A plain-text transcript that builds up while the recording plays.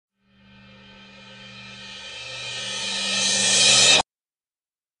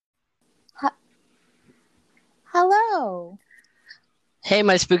Hey,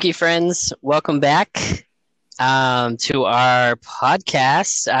 my spooky friends. Welcome back to our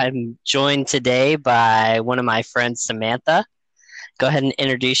podcast. I'm joined today by one of my friends, Samantha. Go ahead and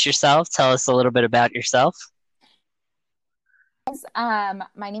introduce yourself. Tell us a little bit about yourself.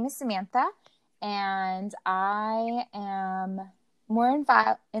 My name is Samantha, and I am more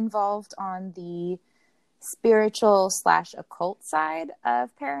involved on the spiritual / occult side of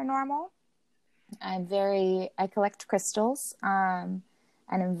paranormal. I collect crystals,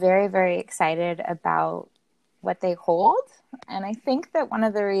 and I'm very, very excited about what they hold. And I think that one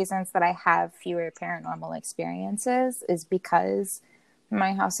of the reasons that I have fewer paranormal experiences is because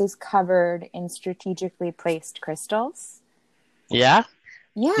my house is covered in strategically placed crystals. Yeah?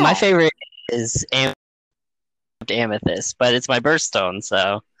 My Yeah. favorite is amethyst, but it's my birthstone,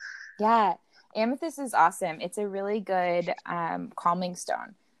 so. Yeah. Amethyst is awesome. It's a really good calming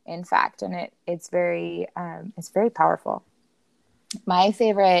stone, in fact, and it's very powerful. My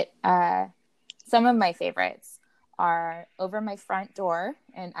favorite, some of my favorites are over my front door,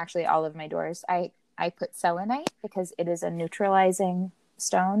 and actually all of my doors. I put selenite because it is a neutralizing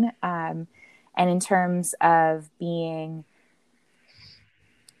stone, and in terms of being,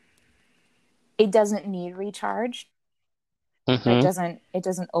 it doesn't need recharge. It Mm-hmm.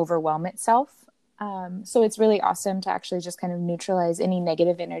 doesn't overwhelm itself. So it's really awesome to actually just kind of neutralize any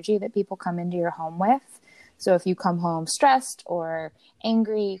negative energy that people come into your home with. So if you come home stressed or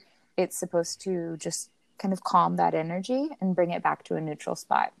angry, it's supposed to just kind of calm that energy and bring it back to a neutral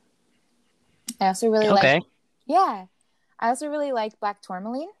spot. I also really like, Okay. yeah, I also really like black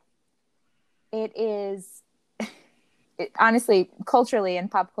tourmaline. It is, honestly, culturally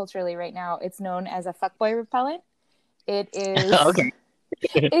and pop culturally right now, it's known as a fuckboy repellent. It is Okay.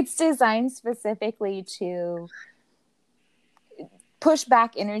 It's designed specifically to push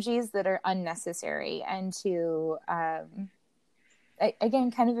back energies that are unnecessary and to,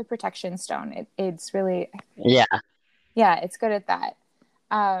 again, kind of a protection stone. It's really, Yeah. yeah, it's good at that.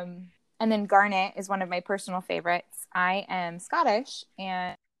 And then garnet is one of my personal favorites. I am Scottish,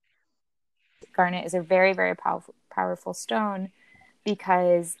 and garnet is a very, very powerful stone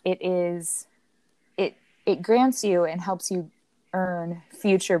because it grants you and helps you earn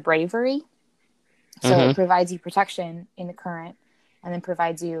future bravery. So Mm-hmm. it provides you protection in the current and then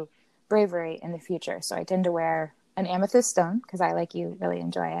provides you bravery in the future. So I tend to wear an amethyst stone because I, like you, really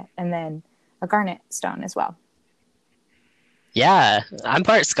enjoy it. And then a garnet stone as well. Yeah. I'm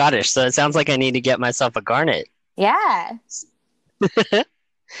part Scottish, so it sounds like I need to get myself a garnet. Yeah.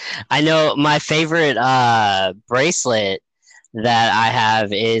 I know my favorite bracelet that I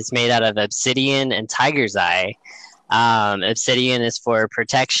have is made out of obsidian and tiger's eye. Obsidian is for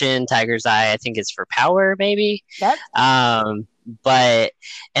protection. Tiger's eye, I think, is for power, maybe. Yep. But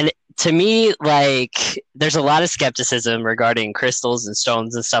and to me, like, there's a lot of skepticism regarding crystals and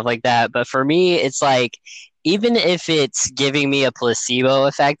stones and stuff like that. But for me, it's like, even if it's giving me a placebo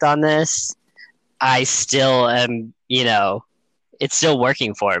effect on this, I still am, it's still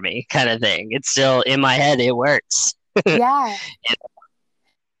working for me, kind of thing. It's still in my head. It works. Yeah.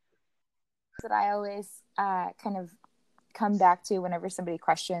 That I always kind of come back to whenever somebody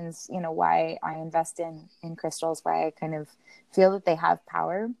questions, why I invest in crystals, why I kind of feel that they have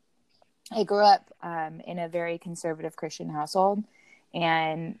power. I grew up in a very conservative Christian household,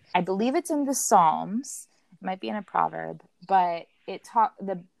 and I believe it's in the Psalms. It might be in a proverb, but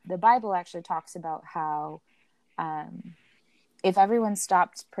the Bible actually talks about how if everyone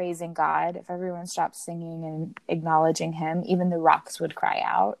stopped praising God, if everyone stopped singing and acknowledging Him, even the rocks would cry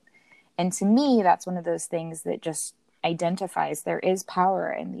out. And to me, that's one of those things that just identifies there is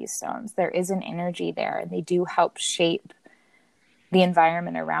power in these stones. There is an energy there, and they do help shape the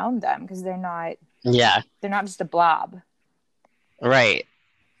environment around them because Yeah, they're not just a blob. right.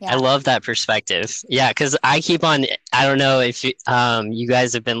 I Yeah. love that perspective. Yeah, because I keep on. I don't know if you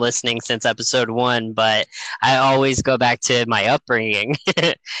guys have been listening since episode 1, but I always go back to my upbringing.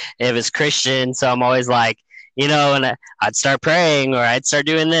 It was Christian, so I'm always like, and I'd start praying or I'd start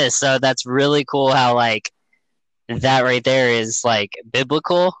doing this. So that's really cool how, like, that right there is, like,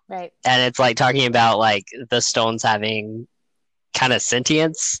 biblical. Right. And it's like talking about, like, the stones having kind of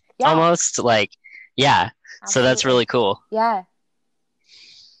sentience Yeah. almost. Like, yeah. So that's Absolutely. really cool. Yeah.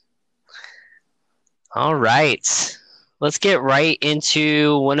 All right. Let's get right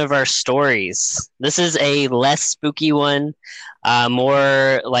into one of our stories. This is a less spooky one,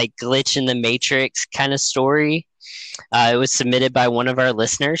 more like glitch in the matrix kind of story. It was submitted by one of our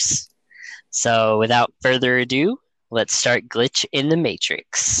listeners. So without further ado, let's start Glitch in the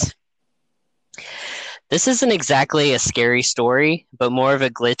Matrix. This isn't exactly a scary story, but more of a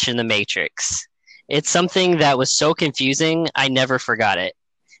glitch in the matrix. It's something that was so confusing, I never forgot it.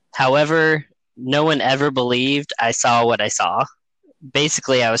 However, no one ever believed I saw what I saw.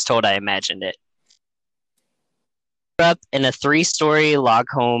 Basically, I was told I imagined it. I grew up in a 3-story log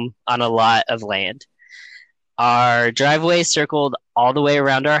home on a lot of land. Our driveway circled all the way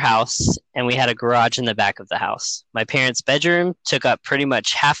around our house, and we had a garage in the back of the house. My parents' bedroom took up pretty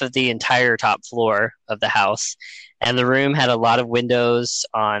much half of the entire top floor of the house, and the room had a lot of windows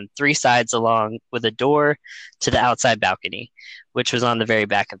on 3 sides, along with a door to the outside balcony, which was on the very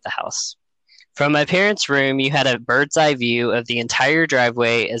back of the house. From my parents' room, you had a bird's eye view of the entire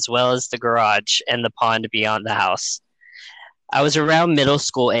driveway as well as the garage and the pond beyond the house. I was around middle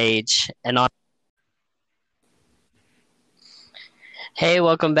school age, and on. Hey,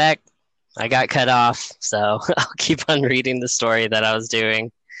 welcome back. I got cut off, so I'll keep on reading the story that I was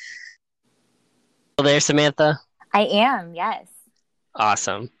doing. Still there, Samantha? I am, yes.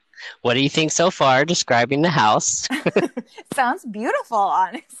 Awesome. What do you think so far describing the house? Sounds beautiful,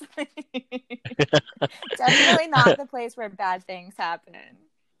 honestly. Definitely not the place where bad things happen.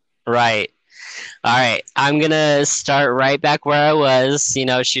 Right. All right. I'm going to start right back where I was.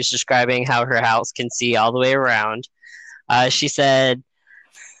 She's describing how her house can see all the way around. She said,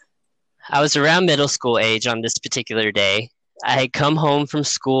 I was around middle school age on this particular day. I had come home from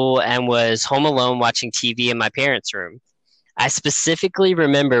school and was home alone watching TV in my parents' room. I specifically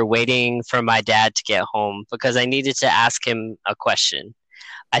remember waiting for my dad to get home because I needed to ask him a question.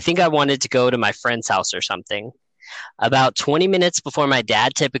 I think I wanted to go to my friend's house or something. About 20 minutes before my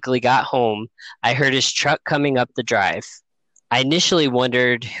dad typically got home, I heard his truck coming up the drive. I initially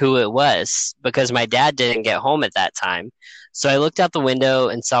wondered who it was because my dad didn't get home at that time. So I looked out the window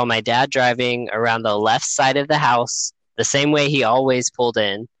and saw my dad driving around the left side of the house, the same way he always pulled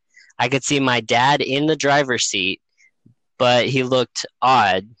in. I could see my dad in the driver's seat, but he looked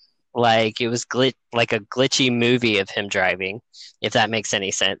odd, like it was like a glitchy movie of him driving, if that makes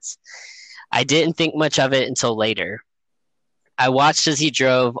any sense. I didn't think much of it until later. I watched as he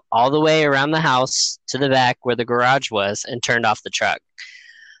drove all the way around the house to the back where the garage was and turned off the truck.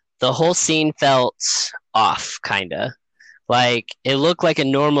 The whole scene felt off, kinda. Like, it looked like a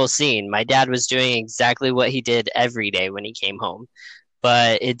normal scene. My dad was doing exactly what he did every day when he came home,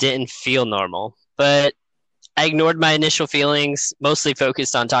 but it didn't feel normal. But I ignored my initial feelings, mostly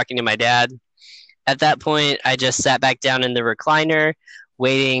focused on talking to my dad. At that point, I just sat back down in the recliner,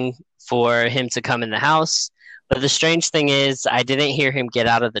 waiting for him to come in the house. But the strange thing is, I didn't hear him get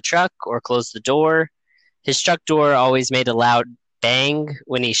out of the truck or close the door. His truck door always made a loud bang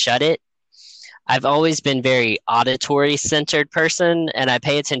when he shut it. I've always been very auditory-centered person, and I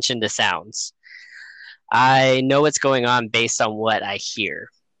pay attention to sounds. I know what's going on based on what I hear.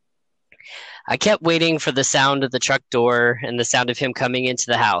 I kept waiting for the sound of the truck door and the sound of him coming into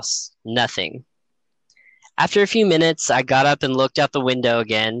the house. Nothing. After a few minutes, I got up and looked out the window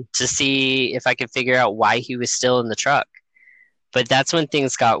again to see if I could figure out why he was still in the truck. But that's when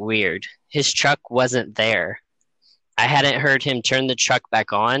things got weird. His truck wasn't there. I hadn't heard him turn the truck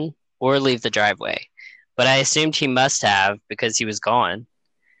back on or leave the driveway, but I assumed he must have because he was gone.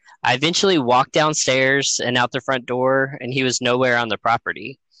 I eventually walked downstairs and out the front door, and he was nowhere on the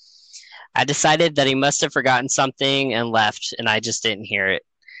property. I decided that he must have forgotten something and left, and I just didn't hear it.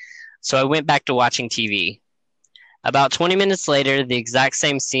 So I went back to watching TV. About 20 minutes later, the exact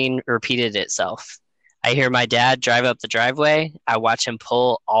same scene repeated itself. I hear my dad drive up the driveway. I watch him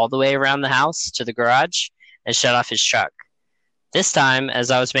pull all the way around the house to the garage and shut off his truck. This time,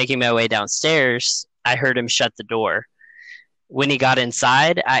 as I was making my way downstairs, I heard him shut the door. When he got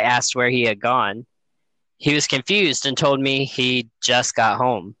inside, I asked where he had gone. He was confused and told me he just got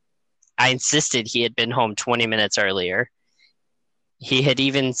home. I insisted he had been home 20 minutes earlier. I had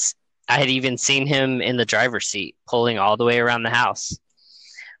even seen him in the driver's seat, pulling all the way around the house.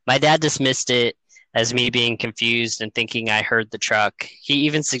 My dad dismissed it as me being confused and thinking I heard the truck. He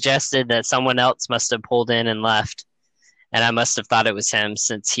even suggested that someone else must have pulled in and left, and I must have thought it was him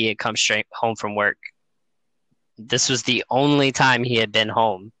since he had come straight home from work. This was the only time he had been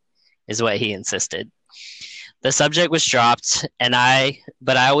home, is what he insisted. The subject was dropped, but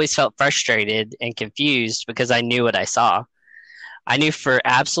I always felt frustrated and confused because I knew what I saw. I knew for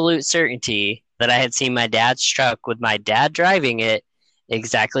absolute certainty that I had seen my dad's truck with my dad driving it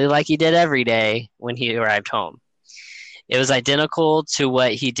exactly like he did every day when he arrived home. It was identical to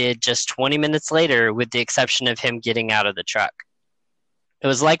what he did just 20 minutes later, with the exception of him getting out of the truck. It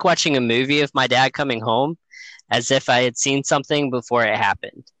was like watching a movie of my dad coming home, as if I had seen something before it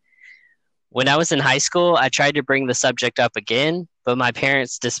happened. When I was in high school, I tried to bring the subject up again, but my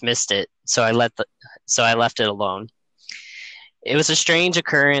parents dismissed it, so I left it alone. It was a strange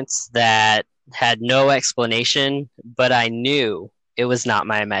occurrence that had no explanation, but I knew it was not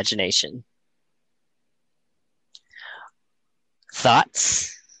my imagination.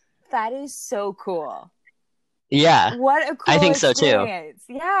 Thoughts? That is so cool. Yeah, What a I cool think so too. experience.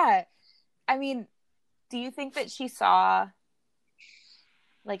 Yeah. I mean, do you think that she saw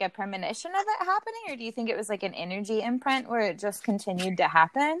like a premonition of it happening, or do you think it was like an energy imprint where it just continued to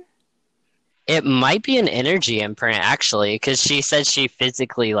happen? It might be an energy imprint actually, because she said she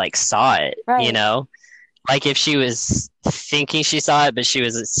physically like saw it, you Right. know? Like if she was thinking she saw it, but she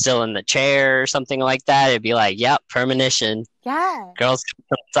was still in the chair or something like that, it'd be like, yep, premonition. Yeah. Girls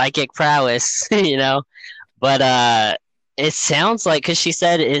psychic prowess, you know? But it sounds like, because she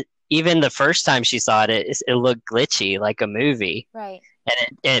said it, even the first time she saw it, it looked glitchy like a movie, Right.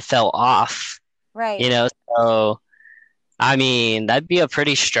 and it fell off, Right. you know? So, I mean, that'd be a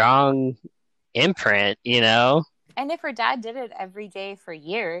pretty strong imprint, you know? And if her dad did it every day for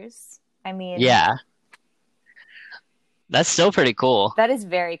years, I mean, Yeah, that's still pretty cool. that is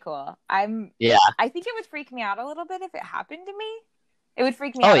very cool. Yeah. I think it would freak me out a little bit if it happened to me. It would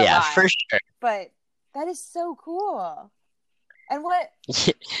freak me Oh, out a yeah, lot. for sure. But that is so cool. And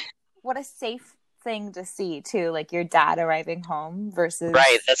what a safe thing to see too, like your dad arriving home versus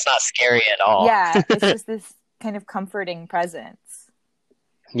Right, that's not scary at all. yeah, it's just this kind of comforting presence.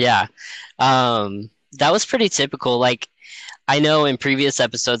 Yeah. That was pretty typical. Like, I know in previous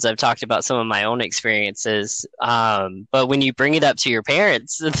episodes I've talked about some of my own experiences, but when you bring it up to your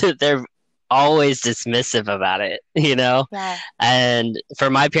parents, they're always dismissive about it, you know? Yeah. And for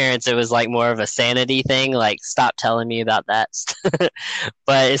my parents, it was like more of a sanity thing, like, stop telling me about that.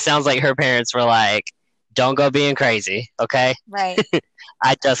 But it sounds like her parents were like, don't go being crazy, okay? Right.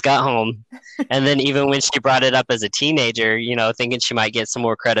 I just got home. And then even when she brought it up as a teenager, you know, thinking she might get some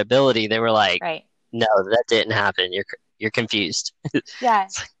more credibility, they were like, Right. no, that didn't happen. You're confused. Yeah.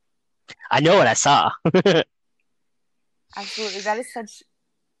 I know what I saw. Absolutely. That is such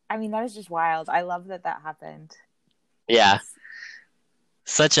I mean, that is just wild. I love that happened. Yeah.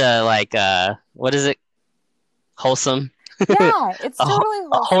 Such a like what is it? Wholesome. Yeah, it's totally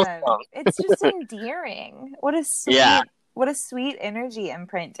wholesome. Wholesome. It's just endearing. Yeah. What a sweet energy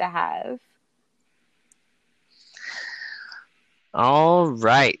imprint to have. All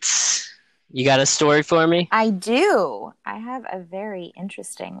right. You got a story for me? I do. I have a very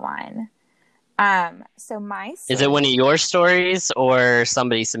interesting one. So my story, Is it one of your stories or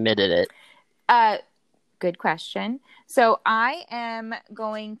somebody submitted it? Good question. So I am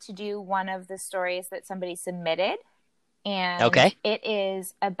going to do one of the stories that somebody submitted, and Okay. it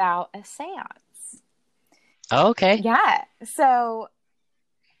is about a seance. Okay. Yeah. So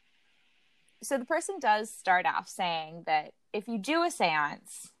the person does start off saying that if you do a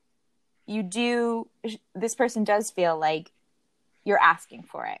seance, this person does feel like you're asking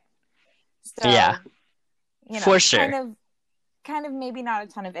for it. So, Yeah. you know, For sure. kind of maybe not a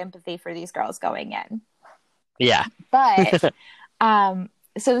ton of empathy for these girls going in. Yeah. But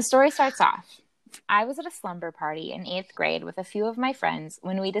so the story starts off. I was at a slumber party in 8th grade with a few of my friends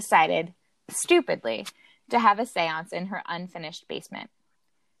when we decided, stupidly, to have a seance in her unfinished basement.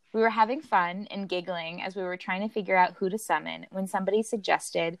 We were having fun and giggling as we were trying to figure out who to summon when somebody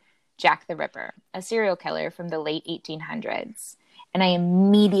suggested Jack the Ripper, a serial killer from the late 1800s. And I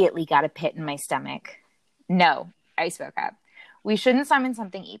immediately got a pit in my stomach. No, I spoke up. We shouldn't summon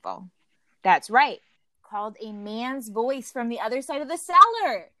something evil. That's right. Called a man's voice from the other side of the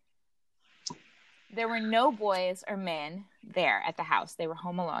cellar. There were no boys or men there at the house. They were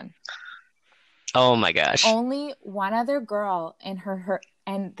home alone. Oh my gosh. Only one other girl and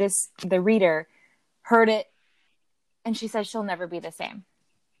the reader heard it, and she says she'll never be the same.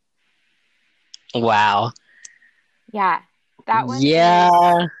 Wow. Yeah. That one.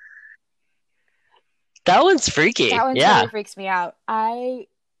 Yeah. That one's freaky. That one yeah. totally freaks me out. I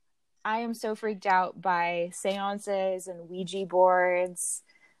am so freaked out by seances and Ouija boards.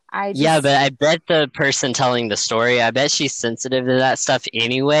 Yeah, but I bet the person telling the story, I bet she's sensitive to that stuff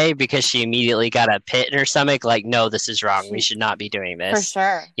anyway, because she immediately got a pit in her stomach, like, no, this is wrong. We should not be doing this. For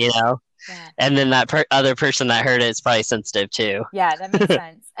sure. You know? Yeah. And then that other person that heard it is probably sensitive too. Yeah, that makes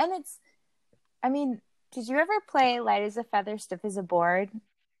sense. And I mean, did you ever play Light as a Feather, Stiff as a Board?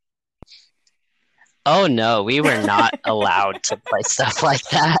 Oh no, we were not allowed to play stuff like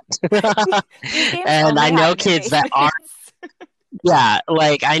that. And I know kids that aren't. Yeah,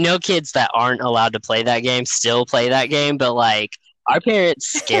 like I know kids that aren't allowed to play that game still play that game, but like our parents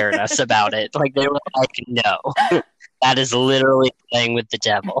scared us about it. Like they were like, "No, that is literally playing with the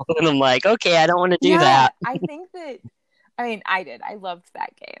devil." And I'm like, "Okay, I don't want to do that." I think that. I mean, I did. I loved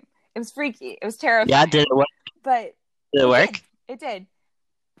that game. It was freaky. It was terrifying. Yeah, did it work? But did it work? It did.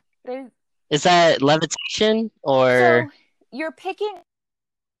 Is that levitation or? So you're picking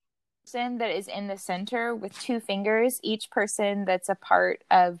person that is in the center with two fingers, each person that's a part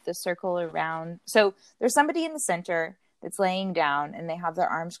of the circle around. So there's somebody in the center that's laying down and they have their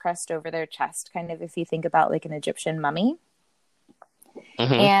arms crossed over their chest, kind of if you think about like an Egyptian mummy.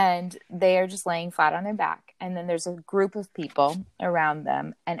 Mhm. And they are just laying flat on their back. And then there's a group of people around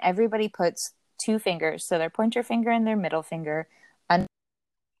them, and everybody puts two fingers, so their pointer finger and their middle finger,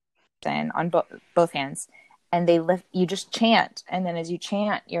 on both hands, and they lift. You just chant, and then as you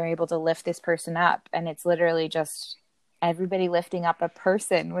chant, you're able to lift this person up, and it's literally just everybody lifting up a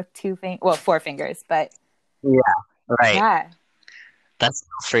person with four fingers, but Yeah, right. yeah, That's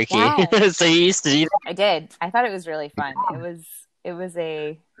so freaky. yeah. So you used to do that? I did. I thought it was really fun. It was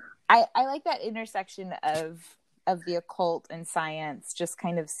a I like that intersection of the occult and science, just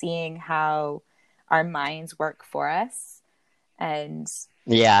kind of seeing how our minds work for us. And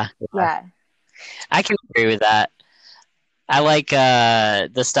Yeah, yeah. I can agree with that. I like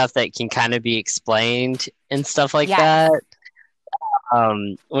the stuff that can kind of be explained and stuff like Yes.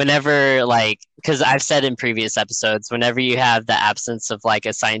 that. Whenever, like, because I've said in previous episodes, whenever you have the absence of like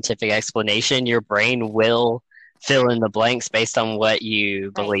a scientific explanation, your brain will fill in the blanks based on what you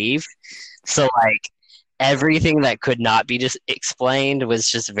Right. believe. So like everything that could not be just explained was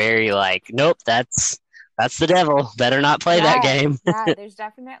just very like, nope, that's the devil. Better not play that game. Yeah, there's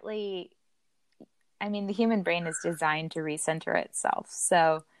definitely, I mean, the human brain is designed to recenter itself.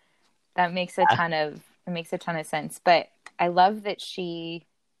 So that makes a ton of sense. But I love that she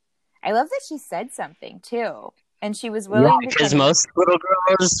said something too. And she was willing to Because kind of, most little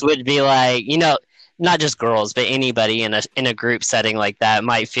girls would be like, not just girls, but anybody in a group setting like that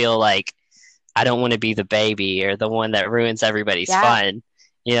might feel like, I don't want to be the baby or the one that ruins everybody's fun.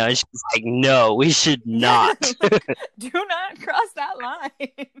 And she's like, no, we should not. do not cross that line.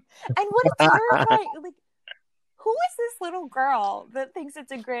 And what a terrifying, like, who is this little girl that thinks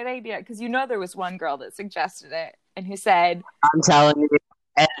it's a great idea? Because there was one girl that suggested it and who said, I'm telling you,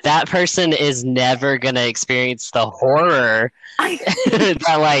 that person is never going to experience the horror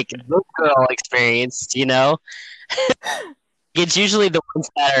that, like, this girl experienced, It's usually the ones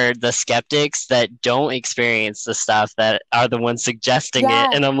that are the skeptics that don't experience the stuff that are the ones suggesting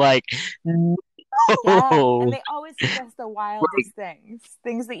it. And I'm like, no. Yeah. And they always suggest the wildest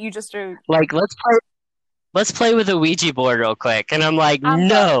things that you just are like, let's play with a Ouija board real quick. And I'm like,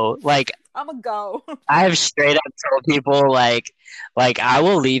 no. Like, I'm gonna go. I have straight up told people like I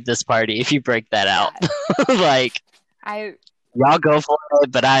will leave this party if you break that out. Like, y'all go for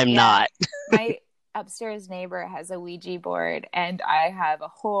it, but I'm not. My upstairs neighbor has a Ouija board, and I have a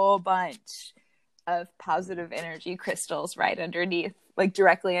whole bunch of positive energy crystals right underneath, like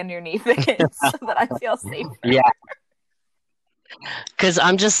directly underneath it, so that I feel safe. Yeah. Because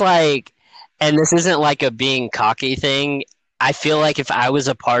I'm just like, and this isn't like a being cocky thing. I feel like if I was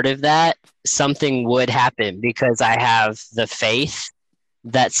a part of that, something would happen because I have the faith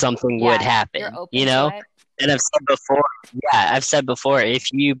that something would happen. And I've said before,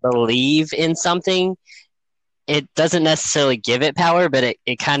 if you believe in something, it doesn't necessarily give it power, but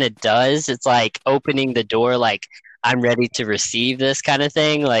it kind of does. It's like opening the door, like, I'm ready to receive this kind of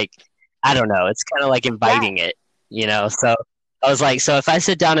thing. Like, I don't know. It's kind of like inviting it, So I was like, so if I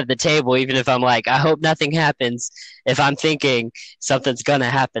sit down at the table, even if I'm like, I hope nothing happens, if I'm thinking something's going to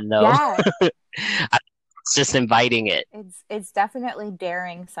happen, though, it's just inviting it. It's definitely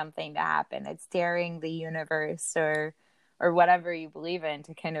daring something to happen. It's daring the universe or whatever you believe in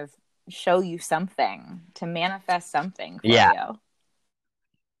to kind of show you something, to manifest something for you.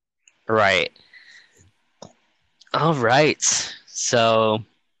 Right. All right. So,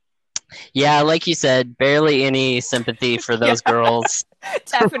 yeah, like you said, barely any sympathy for those girls.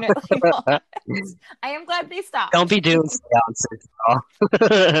 Definitely not. I am glad they stopped. Don't be doing seances,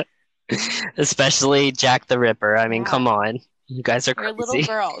 especially Jack the Ripper. I mean, come on. You guys are crazy. You're little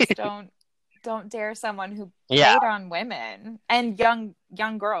girls. Don't dare someone who preyed on women and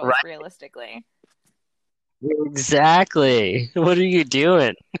young girls, realistically. Exactly. What are you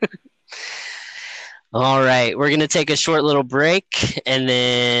doing? All right. We're going to take a short little break and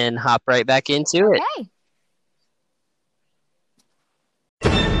then hop right back into it.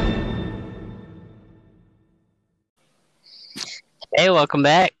 Hey, welcome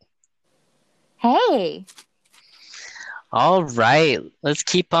back. Hey. All right. Let's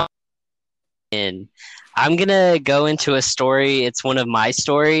keep on. I'm going to go into a story. It's one of my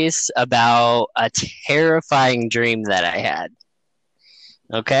stories about a terrifying dream that I had.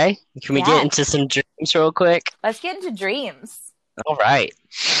 Okay? Can we get into some dreams real quick? Let's get into dreams. All right.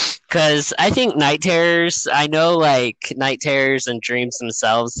 Because I think night terrors, I know like night terrors and dreams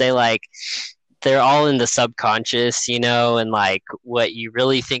themselves, they're all in the subconscious, and like what you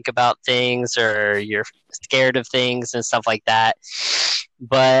really think about things or you're scared of things and stuff like that.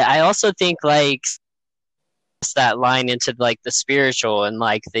 But I also think like that line into like the spiritual and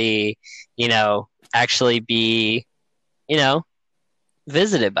like the, actually be, you know,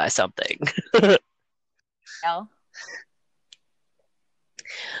 visited by something. Yeah.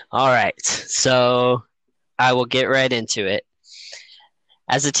 All right. So I will get right into it.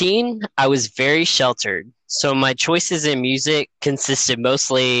 As a teen, I was very sheltered, so my choices in music consisted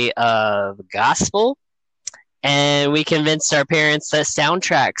mostly of gospel, and we convinced our parents that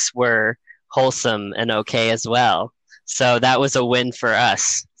soundtracks were wholesome and okay as well. So that was a win for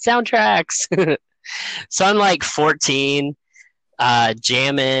us. Soundtracks! So I'm like 14,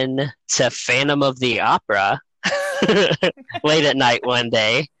 jamming to Phantom of the Opera late at night one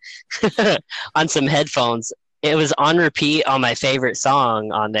day on some headphones. It was on repeat on my favorite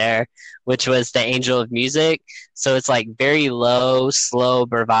song on there, which was The Angel of Music. So it's like very low, slow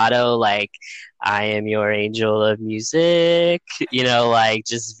bravado, like I am your angel of music, like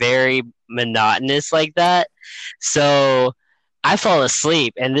just very monotonous like that. So I fall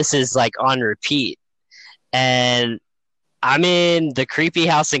asleep and this is like on repeat. And I'm in the creepy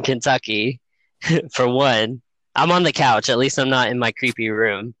house in Kentucky, for one. I'm on the couch. At least I'm not in my creepy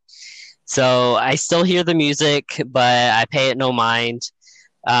room. So I still hear the music, but I pay it no mind.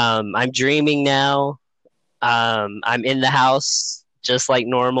 I'm dreaming now. I'm in the house just like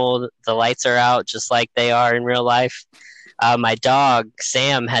normal. The lights are out just like they are in real life. My dog,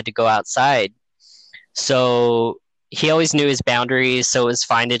 Sam, had to go outside. So he always knew his boundaries, so it was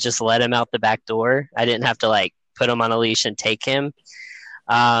fine to just let him out the back door. I didn't have to like put him on a leash and take him.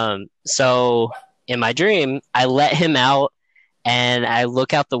 So in my dream, I let him out and I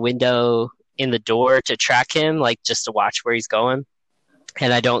look out the window in the door to track him, like just to watch where he's going,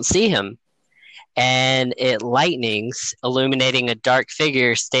 and I don't see him. And it lightnings, illuminating a dark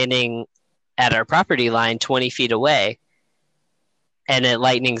figure standing at our property line 20 feet away. And it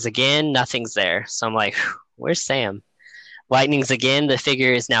lightnings again, nothing's there. So I'm like, where's Sam? Lightnings again, the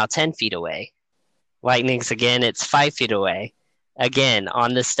figure is now 10 feet away. Lightnings again, it's 5 feet away. Again,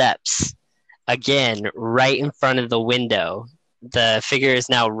 on the steps. Again, right in front of the window. The figure is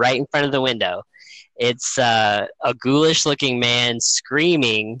now right in front of the window. It's a ghoulish looking man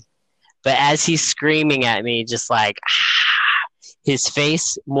screaming, but as he's screaming at me, just like, his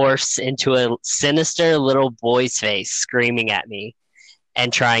face morphs into a sinister little boy's face screaming at me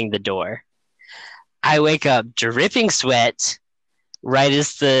and trying the door. I wake up dripping sweat right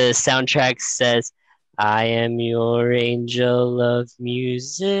as the soundtrack says, I am your angel of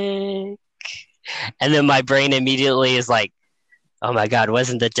music. And then my brain immediately is like, oh my God,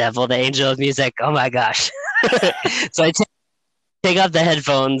 wasn't the devil the angel of music? Oh my gosh. So I take off the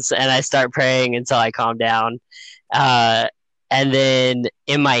headphones and I start praying until I calm down. And then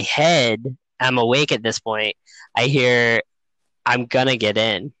in my head, I'm awake at this point. I hear, I'm gonna get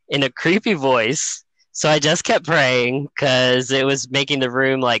in a creepy voice. So I just kept praying because it was making the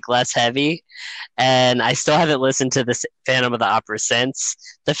room like less heavy. And I still haven't listened to the Phantom of the Opera since.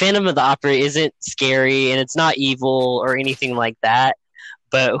 The Phantom of the Opera isn't scary and it's not evil or anything like that.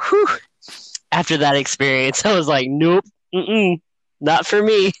 But whew, after that experience, I was like, nope, not for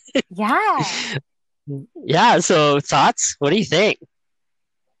me. Yeah. Yeah, so thoughts? What do you think?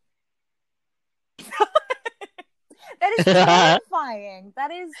 That is terrifying. That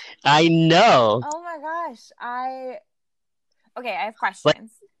is. I know. Oh my gosh. Okay, I have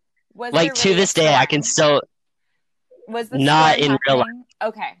questions. Was like to this day, I can still. Was the not in real life?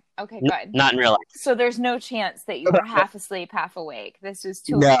 Okay, good. Not in real life. So there's no chance that you were half asleep, half awake. This is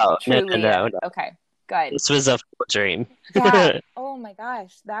too no. Okay, good. This was a full dream. Yeah. Oh my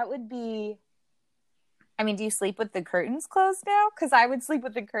gosh, that would be. I mean, do you sleep with the curtains closed now? Because I would sleep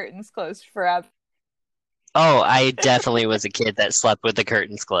with the curtains closed forever. Oh, I definitely was a kid that slept with the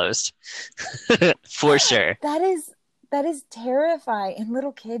curtains closed. For sure. That is terrifying. And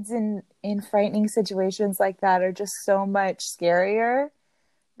little kids in frightening situations like that are just so much scarier.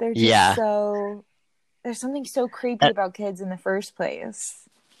 They're just there's something so creepy about kids in the first place.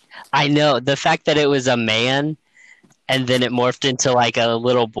 I know. The fact that it was a man and then it morphed into like a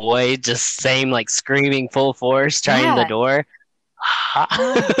little boy, just same like screaming full force, trying the door.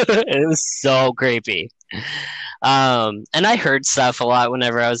 It was so creepy. And I heard stuff a lot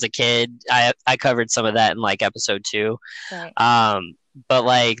whenever I was a kid. I covered some of that in like episode 2. Right. But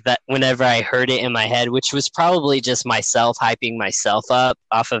like that, whenever I heard it in my head, which was probably just myself hyping myself up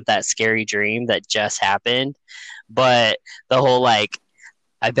off of that scary dream that just happened, but the whole like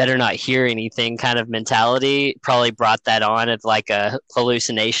I better not hear anything kind of mentality probably brought that on of like a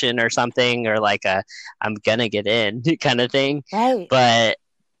hallucination or something, or like a I'm gonna get in kind of thing. Right. But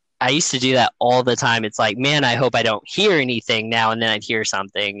I used to do that all the time. It's like, man, I hope I don't hear anything now, and then I'd hear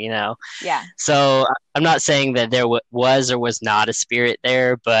something, you know? Yeah. So I'm not saying that there was or was not a spirit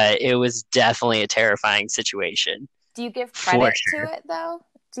there, but it was definitely a terrifying situation. Do you give For credit sure. to it though?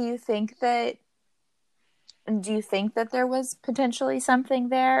 Do you think that there was potentially something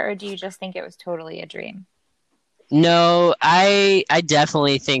there, or do you just think it was totally a dream? No, I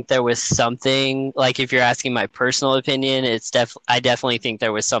definitely think there was something, like if you're asking my personal opinion, I definitely think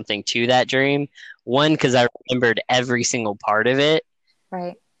there was something to that dream. One, because I remembered every single part of it,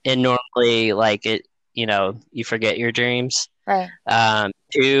 Right. and normally like it, you know, you forget your dreams. Right.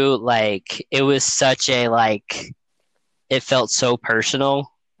 Two, like it was such a like it felt so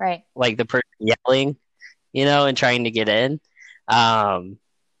personal, Right. like the person yelling, you know, and trying to get in. Um,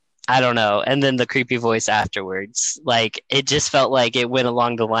 I don't know. And then the creepy voice afterwards, like it just felt like it went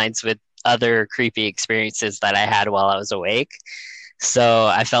along the lines with other creepy experiences that I had while I was awake. So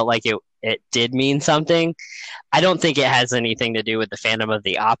I felt like it did mean something. I don't think it has anything to do with the Phantom of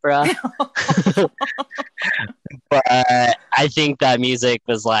the Opera, but I think that music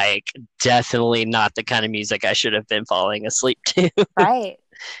was like definitely not the kind of music I should have been falling asleep to. Right.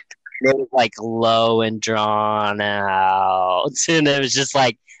 It was like low and drawn out, and it was just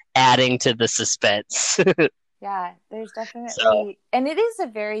like adding to the suspense. Yeah, there's So definitely, and it is a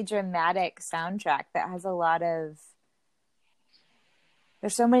very dramatic soundtrack that has a lot of,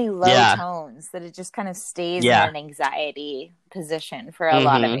 there's so many low yeah, tones that it just kind of stays in yeah, an anxiety position for a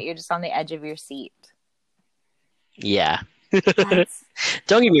lot of hmm it. You're just on the edge of your seat. yeah. That's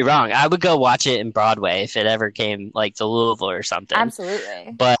Don't get me wrong, I would go watch it in Broadway if it ever came like to Louisville or something.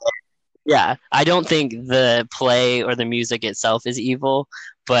 absolutely. But yeah, I don't think the play or the music itself is evil,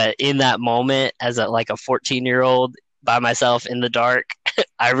 but in that moment, as a like a 14-year-old by myself in the dark,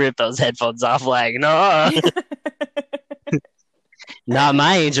 I ripped those headphones off like, no, not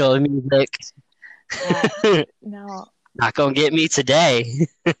my angel of music. Yeah, no, Not gonna get me today.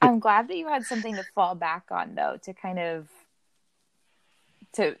 I'm glad that you had something to fall back on though, to kind of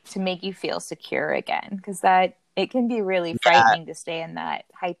to make you feel secure again, because that it can be really Yeah, frightening to stay in that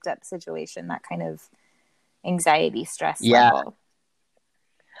hyped up situation, that kind of anxiety stress yeah. level.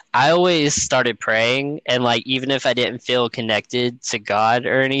 I always started praying, and like even if I didn't feel connected to God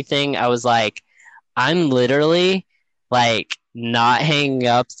or anything, I was like, I'm literally like not hanging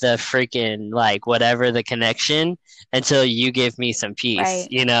up the freaking like whatever the connection until you give me some peace, Right.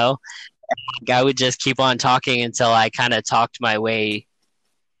 you know? Like, I would just keep on talking until I kind of talked my way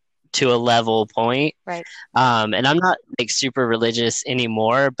to a level point. Right. And I'm not like super religious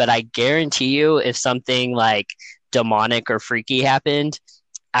anymore, but I guarantee you if something like demonic or freaky happened,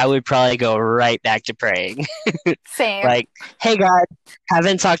 I would probably go right back to praying. Same. Like, hey God,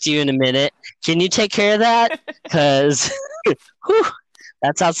 haven't talked to you in a minute. Can you take care of that? Because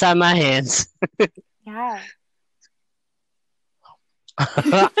that's outside my hands. Yeah.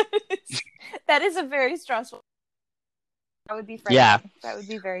 That is a very stressful. That would be frightening. Yeah. That would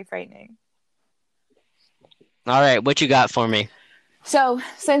be very frightening. All right. What you got for me? So,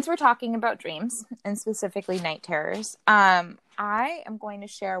 since we're talking about dreams and specifically night terrors, I am going to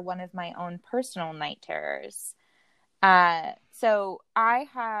share one of my own personal night terrors. So I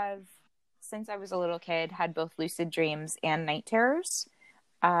have, since I was a little kid, had both lucid dreams and night terrors,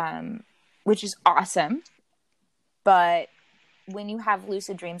 which is awesome. But when you have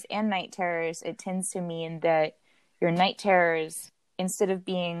lucid dreams and night terrors, it tends to mean that your night terrors, instead of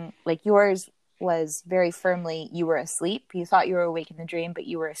being like yours was very firmly, you were asleep. You thought you were awake in the dream, but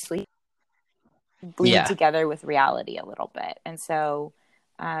you were asleep. Bleed Yeah. together with reality a little bit. And so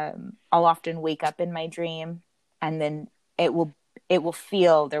I'll often wake up in my dream, and then it will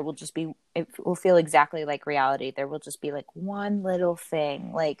feel, there will just be, it will feel exactly like reality. There will just be like one little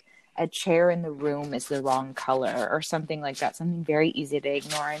thing, like a chair in the room is the wrong color or something like that, something very easy to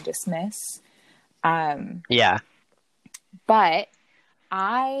ignore and dismiss. Yeah. But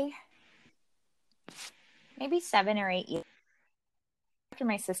I, maybe 7 or 8 years after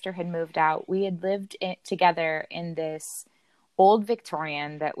my sister had moved out, we had lived together in this old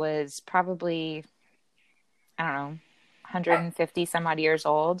Victorian that was probably, I don't know, 150 some odd years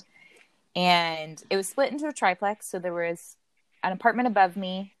old. And it was split into a triplex. So there was an apartment above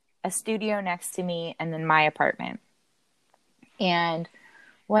me, a studio next to me, and then my apartment. And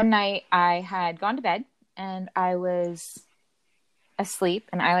one night I had gone to bed and I was asleep.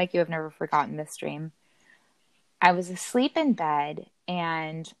 And I, like you, have never forgotten this dream. I was asleep in bed,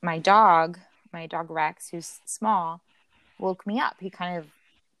 and my dog Rex, who's small, woke me up. He kind of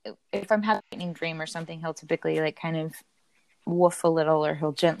if I'm having a lightning dream or something, he'll typically like kind of woof a little, or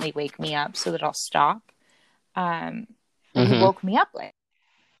he'll gently wake me up so that I'll stop. And he woke me up like,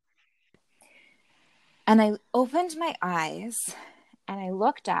 and I opened my eyes and I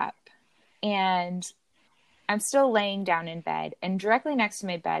looked up, and I'm still laying down in bed, and directly next to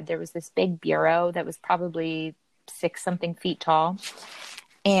my bed there was this big bureau that was probably 6-something feet tall,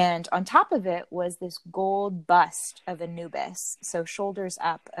 and on top of it was this gold bust of Anubis, so shoulders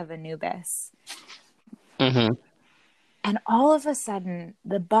up of Anubis. And all of a sudden,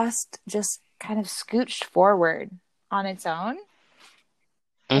 the bust just kind of scooched forward on its own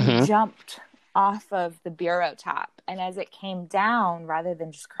and jumped off of the bureau top. And as it came down, rather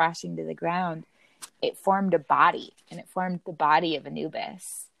than just crashing to the ground, it formed a body, and it formed the body of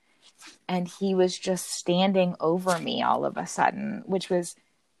Anubis. And he was just standing over me all of a sudden, which was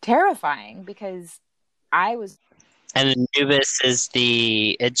terrifying because I was... And Anubis is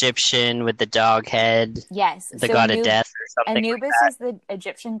the Egyptian with the dog head. Yes. The god of death or something. Anubis like is the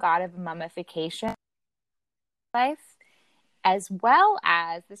Egyptian god of mummification life, as well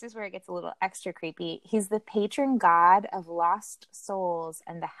as, this is where it gets a little extra creepy, he's the patron god of lost souls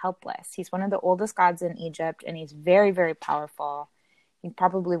and the helpless. He's one of the oldest gods in Egypt, and he's very, very powerful. He's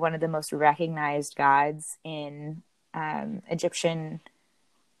probably one of the most recognized gods in Egyptian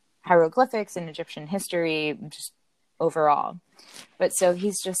hieroglyphics and Egyptian history, just overall. But so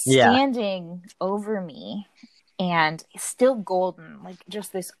he's just standing over me, and still golden, like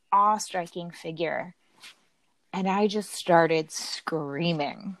just this awe-striking figure. And I just started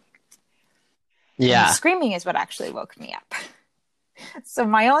screaming. Yeah. And screaming is what actually woke me up. So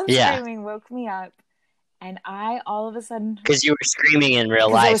my own screaming woke me up. And I all of a sudden... Because you were screaming in real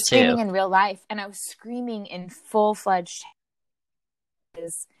life, too. I was screaming in real life. And I was screaming in full-fledged...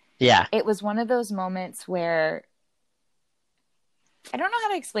 Yeah. It was one of those moments where... I don't know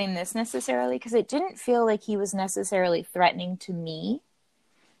how to explain this necessarily, because it didn't feel like he was necessarily threatening to me.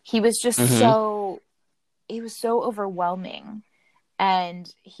 He was just it was so overwhelming, and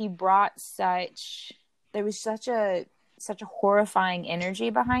he brought there was such a horrifying energy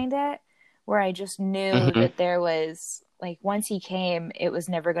behind it, where I just knew that there was, like, once he came, it was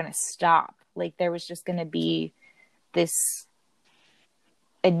never going to stop. Like, there was just going to be this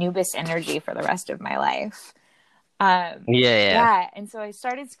Anubis energy for the rest of my life. Yeah. And so I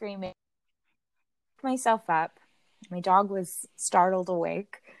started screaming, myself up. My dog was startled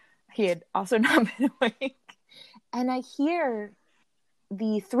awake. He had also not been awake. And I hear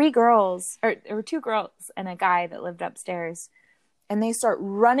the 3 girls, or there were 2 girls and a guy that lived upstairs, and they start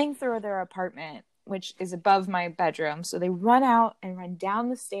running through their apartment, which is above my bedroom. So they run out and run down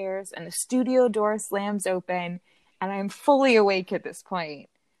the stairs, and the studio door slams open, and I'm fully awake at this point.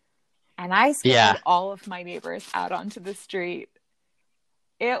 And I scared all of my neighbors out onto the street.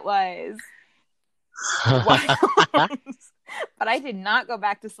 It was wild. But I did not go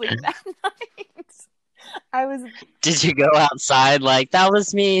back to sleep that night. Did you go outside like, that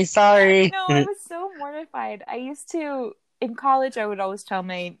was me, sorry? No, I was so mortified. I used to, in college, I would always tell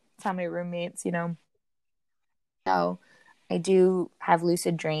my roommates, no, I do have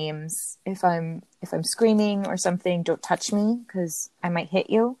lucid dreams. If I'm screaming or something, don't touch me, because I might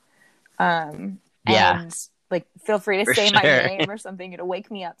hit you. And like, feel free to say my name or something. It'll wake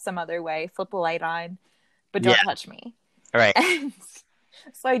me up some other way. Flip a light on, but don't touch me. Right. And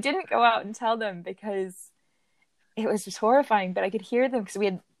so I didn't go out and tell them, because it was just horrifying. But I could hear them, because we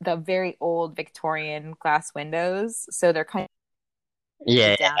had the very old Victorian glass windows, so they're kind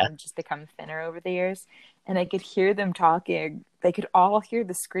of down and just become thinner over the years. And I could hear them talking. They could all hear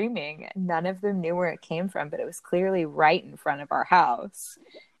the screaming. None of them knew where it came from, but it was clearly right in front of our house,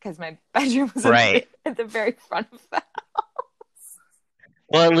 because my bedroom was at the very front of the house.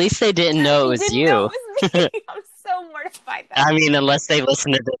 Well, at least they didn't know it was you. Know it was me. I'm so mortified. I mean, unless they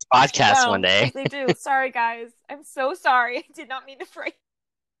listen to this podcast one day. They do. Sorry, guys. I'm so sorry. I did not mean to frighten.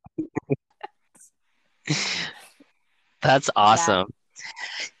 That's awesome.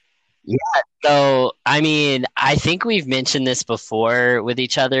 Yeah. So, I mean, I think we've mentioned this before with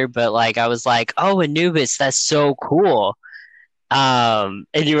each other, but like, I was like, oh, Anubis, that's so cool. And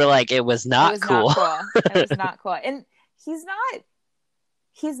you were like, it was not cool. It was not cool. And he's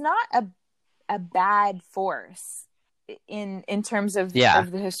not a bad force in terms of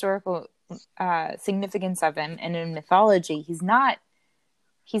the historical significance of him, and in mythology. He's not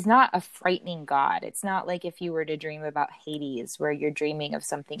a frightening god. It's not like if you were to dream about Hades, where you're dreaming of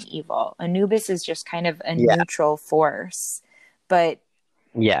something evil. Anubis is just kind of a neutral force. But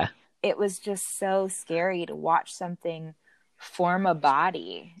it was just so scary to watch something form a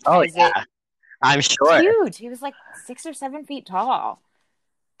body. Oh, yeah. I'm sure. Huge. He was like 6 or 7 feet tall.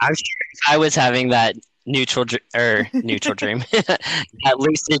 I'm sure if I was having that neutral dream, that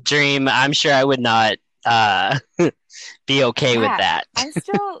lucid dream, I'm sure I would not be okay with Yeah, that.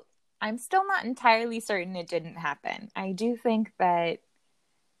 I'm still not entirely certain it didn't happen. I do think that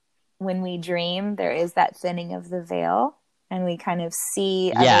when we dream, there is that thinning of the veil and we kind of see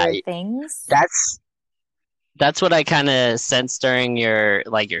Yeah, other things. that's that's what I kind of sensed during your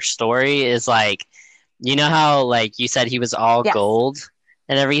story is like, you know how like you said he was all Yes. gold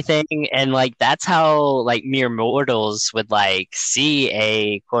and everything, and like that's how like mere mortals would like see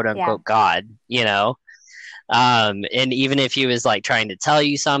a quote Yeah. unquote god, you know. And even if he was like trying to tell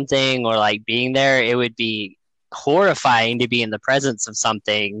you something or like being there, it would be horrifying to be in the presence of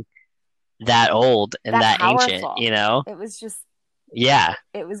something that old and That that ancient, powerful. you know? It was just, Yeah.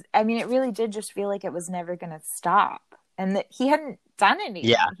 I mean, it really did just feel like it was never going to stop and that he hadn't done anything.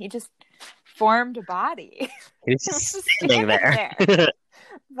 Yeah. He just formed a body. He was just standing there.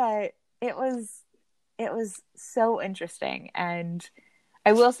 But it was so interesting. And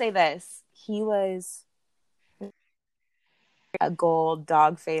I will say this, he was a gold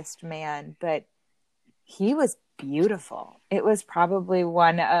dog-faced man, but he was beautiful. It was probably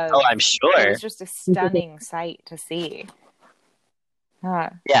one of Oh, I'm sure. It was just a stunning sight to see.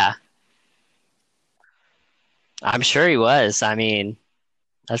 Yeah. I'm sure he was. I mean,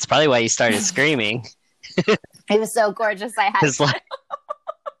 that's probably why he started screaming. It was so gorgeous. I had to. Like,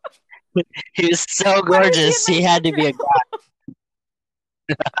 he was so gorgeous. He had to be a god.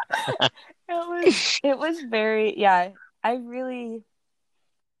 It was very, yeah. I really.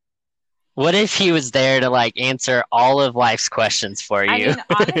 What if he was there to like answer all of life's questions for you? I mean,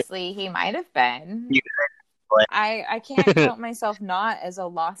 honestly, he might have been. I can't count myself not as a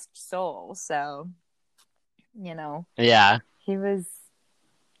lost soul, so you know. Yeah. He was.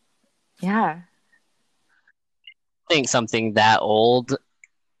 Yeah. I think something that old,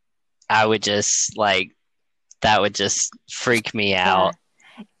 I would just like that would just freak me out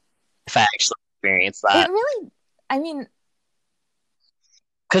if I actually experienced that. It really, I mean,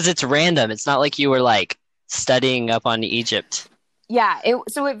 because it's random. It's not like you were like studying up on Egypt. Yeah,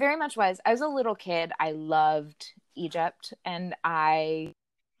 so it very much was. I was a little kid. I loved Egypt, and I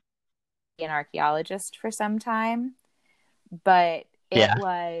was an archaeologist for some time. But it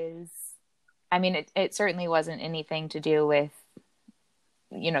was, I mean, it certainly wasn't anything to do with,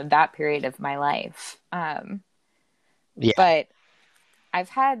 you know, that period of my life. But I've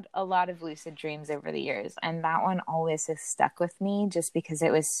had a lot of lucid dreams over the years, and that one always has stuck with me just because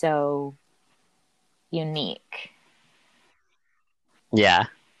it was so unique. Yeah.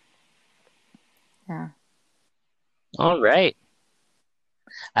 Yeah. All right.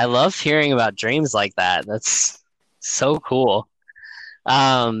 I love hearing about dreams like that. That's so cool.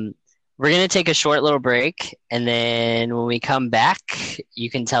 We're going to take a short little break, and then when we come back, you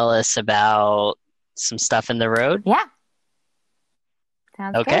can tell us about some stuff in the road. Yeah.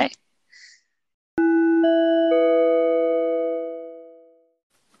 Sounds okay. Good.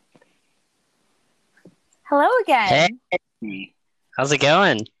 Hello again. Hey. How's it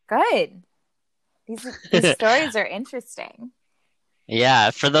going? Good. These stories are interesting.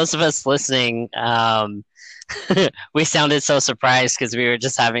 Yeah, for those of us listening, we sounded so surprised because we were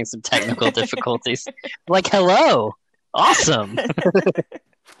just having some technical difficulties. Like, hello, awesome.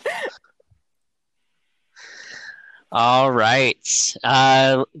 All right.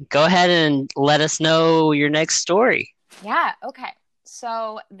 Go ahead and let us know your next story. Yeah, okay.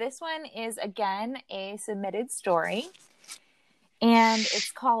 So this one is, again, a submitted story, and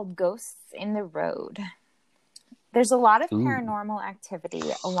it's called Ghosts in the Road. There's a lot of paranormal activity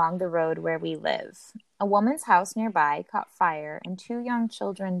along the road where we live. A woman's house nearby caught fire, and 2 young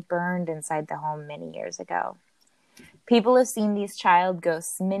children burned inside the home many years ago. People have seen these child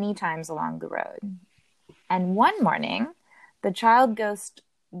ghosts many times along the road. And one morning, the child ghost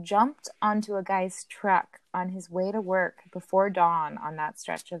jumped onto a guy's truck on his way to work before dawn on that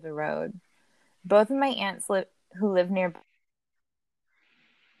stretch of the road. Both of my aunts who live nearby.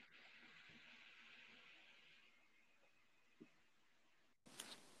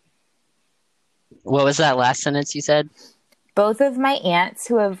 What was that last sentence you said? Both of my aunts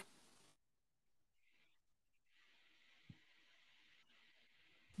who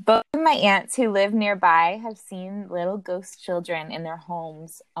live nearby have seen little ghost children in their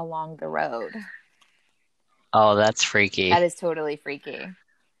homes along the road. Oh, that's freaky. That is totally freaky.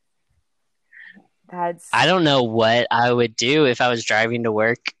 I don't know what I would do if I was driving to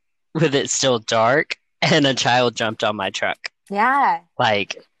work with it still dark and a child jumped on my truck. Yeah.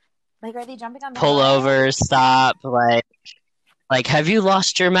 Like, are they jumping on the pull line? over, stop, like, have you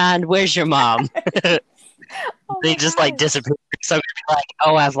lost your mind? Where's your mom? Oh They my just like gosh. disappear. So I'm gonna be like,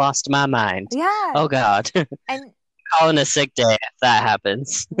 oh, I've lost my mind. Yeah. Oh God. And Calling a sick day if that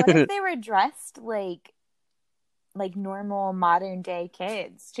happens. what if they were dressed like normal modern day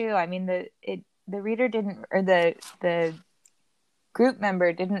kids too? I mean, the reader didn't, or the group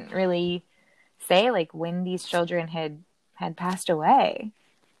member didn't really say like when these children had passed away.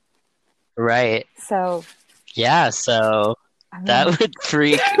 Right. So, Yeah, so I that mean, would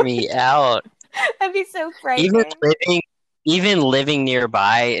freak me out. that'd be so Even frightening. living even living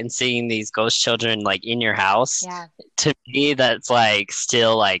nearby and seeing these ghost children like in your house, Yeah, to me that's like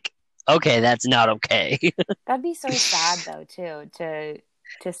still like okay, that's not okay. that'd be so sad though too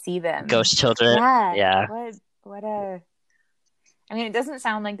to see them. Ghost children. Yeah, Yeah. what a. I mean, it doesn't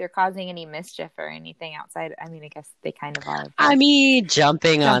sound like they're causing any mischief or anything outside. I mean, I guess they kind of are, I but mean,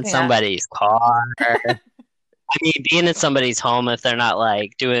 jumping on jumping on. somebody's car. I mean, being in somebody's home if they're not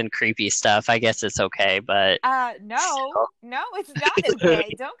like doing creepy stuff, I guess it's okay, but No, no, it's not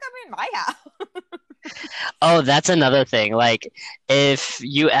okay. Don't come in my house. oh, that's another thing. Like, if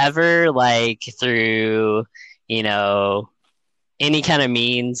you ever, like, through, you know, any kind of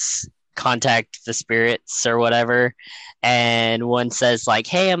means, contact the spirits or whatever, and one says, like,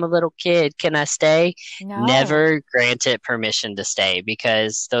 hey, I'm a little kid, can I stay? No. Never grant it permission to stay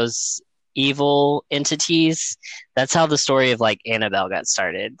because those evil entities, that's how the story of, like, Annabelle got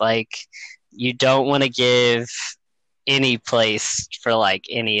started. Like, you don't want to give any place for, like,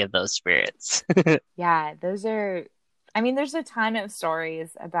 any of those spirits. Yeah, those are. I mean, there's a ton of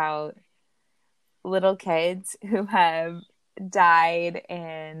stories about little kids who have died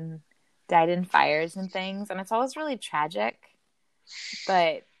in fires and things, and it's always really tragic.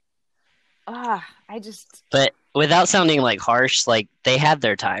 But I just But without sounding like harsh, like they had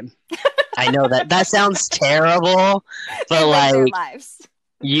their time. I know that sounds terrible, they but live their like lives.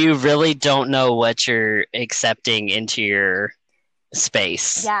 you really don't know what you're accepting into your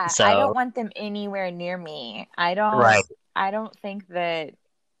space. Yeah, I don't So, want them anywhere near me. right, I don't think that.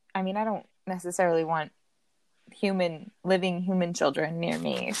 I mean, I don't necessarily want living human children near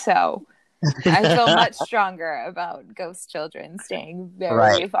me. So I feel much stronger about ghost children staying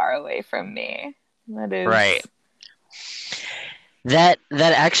right, very far away from me. That is. right. That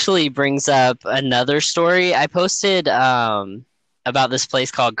actually brings up another story. I posted about this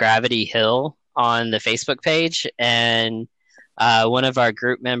place called Gravity Hill on the Facebook page, and one of our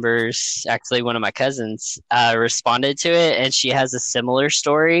group members, actually one of my cousins, responded to it, and she has a similar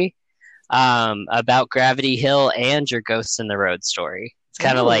story about Gravity Hill and your Ghosts in the Road story. It's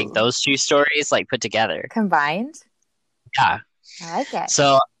kind of like Ooh. those two stories like put together. Combined? Yeah. I like it.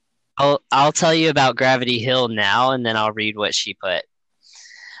 So I'll tell you about Gravity Hill now, and then I'll read what she put.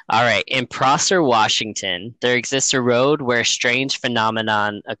 All right. In Prosser, Washington, there exists a road where a strange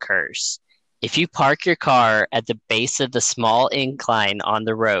phenomenon occurs. If you park your car at the base of the small incline on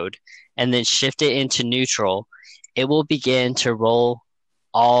the road and then shift it into neutral, it will begin to roll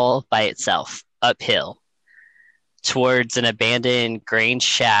all by itself uphill towards an abandoned grain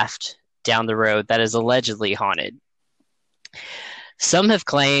shaft down the road that is allegedly haunted. Some have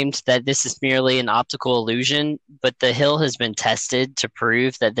claimed that this is merely an optical illusion, but the hill has been tested to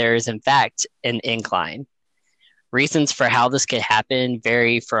prove that there is, in fact, an incline. Reasons for how this could happen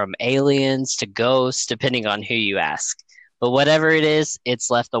vary from aliens to ghosts, depending on who you ask. But whatever it is,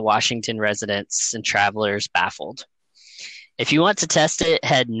 it's left the Washington residents and travelers baffled. If you want to test it,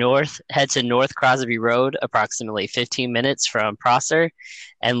 head to North Crosby Road, approximately 15 minutes from Prosser,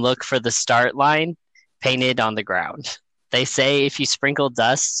 and look for the start line painted on the ground. They say if you sprinkle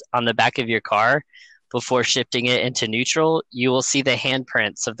dust on the back of your car before shifting it into neutral, you will see the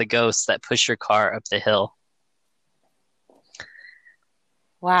handprints of the ghosts that push your car up the hill.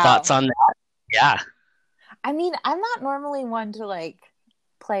 Wow. Thoughts on that? Yeah. I mean, I'm not normally one to like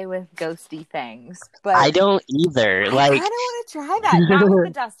play with ghosty things, but I don't either. I Like, kind of want to try that. Not with the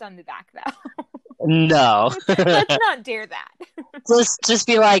dust on the back, though. no. Let's not dare that. just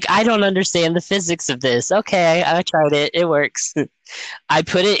be like, I don't understand the physics of this. Okay, I tried it. It works. I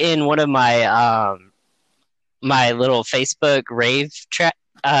put it in one of my my little Facebook rave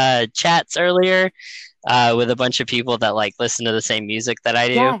chats earlier with a bunch of people that like listen to the same music that I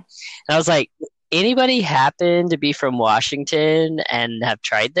do. Yeah. And I was like, anybody happen to be from Washington and have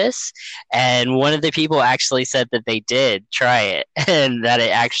tried this? And one of the people actually said that they did try it and that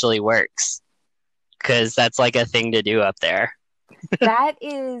it actually works. Because that's like a thing to do up there. That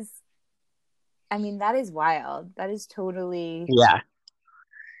is, I mean, that is wild. That is totally. Yeah.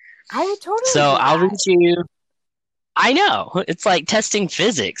 I would totally. So do I'll that. read you. I know. It's like testing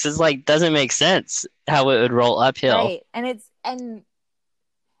physics. It's like doesn't make sense how it would roll uphill. Right. And it's and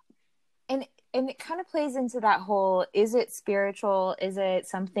and it kind of plays into that whole, is it spiritual? Is it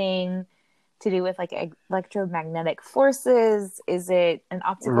something to do with like electromagnetic forces? Is it an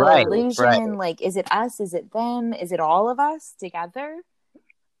optical Right, right. illusion? Like, is it us? Is it them? Is it all of us together?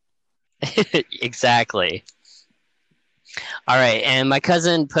 Exactly. All right, and my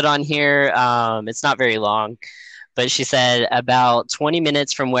cousin put on here, it's not very long, but she said about 20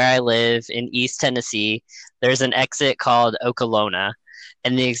 minutes from where I live in East Tennessee, there's an exit called Okolona,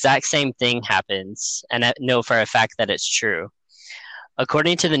 and the exact same thing happens, and I know for a fact that it's true.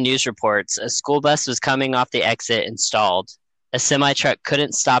 According to the news reports, a school bus was coming off the exit and stalled. A semi truck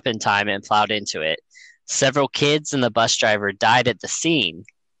couldn't stop in time and plowed into it. Several kids and the bus driver died at the scene.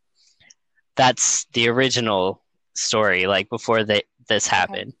 That's the original story, like before this Okay.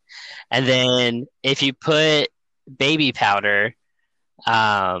 happened. And then if you put baby powder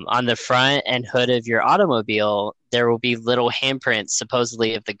on the front and hood of your automobile, there will be little handprints,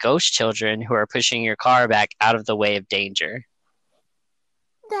 supposedly of the ghost children who are pushing your car back out of the way of danger.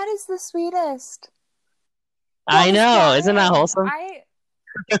 That is the sweetest. That I is know, isn't that darling. wholesome?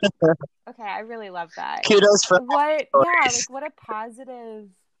 Okay, I really love that. Kudos for Yeah, stories. like what a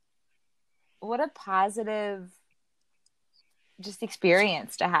positive just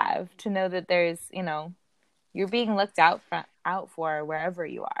experience to have, to know that there's, you're being looked out for wherever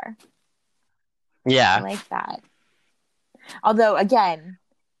you are. I Yeah, like that. Although, again,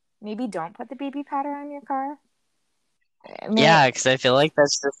 maybe don't put the baby powder on your car. yeah, because I feel like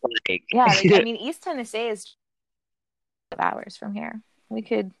that's just Yeah, like, I like, mean, East Tennessee is hours from here. We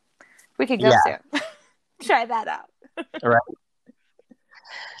could go yeah, soon. Try that out. right.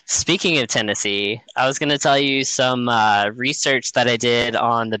 Speaking of Tennessee, I was going to tell you some research that I did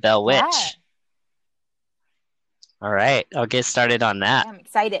on the Bell Yeah, Witch. All right, I'll get started on that. I'm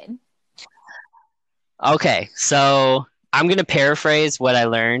excited. Okay, so I'm going to paraphrase what I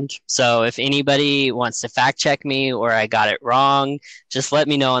learned. So if anybody wants to fact check me or I got it wrong, just let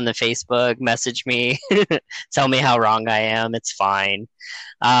me know on the Facebook, message me, tell me how wrong I am. It's fine.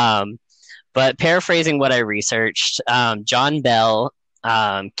 Um, but paraphrasing what I researched, John Bell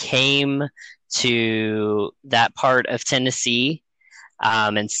came to that part of Tennessee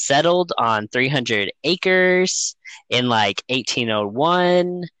and settled on 300 acres in like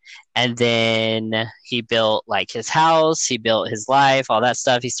 1801. And then he built like his house, he built his life, all that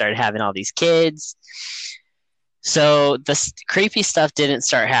stuff. He started having all these kids. So the creepy stuff didn't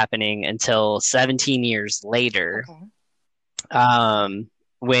start happening until 17 years later, Okay. um,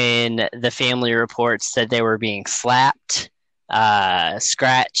 when the family reports said they were being slapped,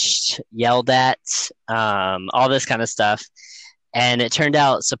 scratched, yelled at, all this kind of stuff. And it turned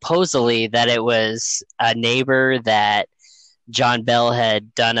out supposedly that it was a neighbor that John Bell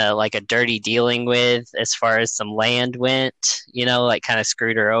had done a dirty dealing with as far as some land went, like kind of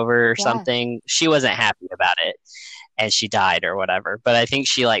screwed her over or Yeah. something. She wasn't happy about it and she died or whatever. But I think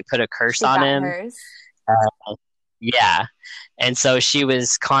she like put a curse She on got him. hers. Yeah. And so she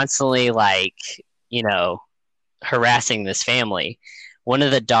was constantly like, you know, harassing this family. One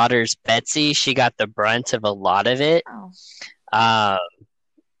of the daughters, Betsy, she got the brunt of a lot of it. Oh. Um,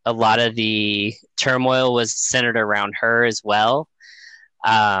 a lot of the turmoil was centered around her as well,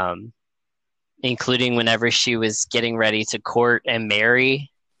 um, including whenever she was getting ready to court and marry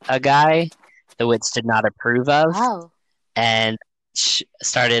a guy, the witch did not approve of, Wow. and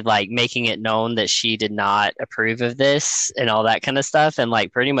started like making it known that she did not approve of this and all that kind of stuff, and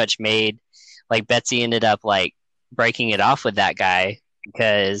like pretty much made like Betsy ended up like breaking it off with that guy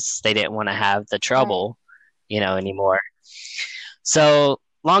because they didn't want to have the trouble, anymore. So,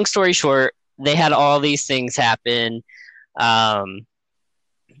 long story short, they had all these things happen, um,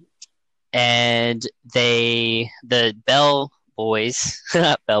 and the Bell boys,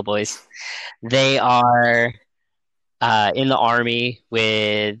 Bell boys, they are in the army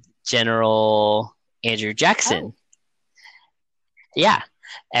with General Andrew Jackson. Oh. Yeah.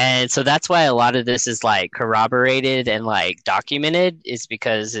 And so that's why a lot of this is like corroborated and like documented, is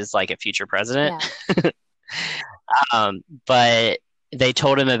because it's like a future president. Yeah. But they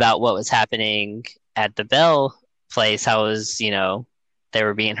told him about what was happening at the Bell place, how it was, they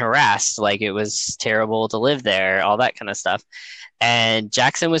were being harassed, like it was terrible to live there, all that kind of stuff. And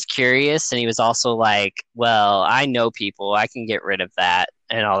Jackson was curious, and he was also like, well, I know people, I can get rid of that,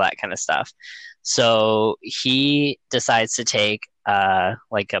 and all that kind of stuff. So he decides to take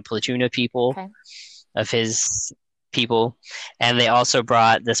like a platoon of people, Okay. of his people, and they also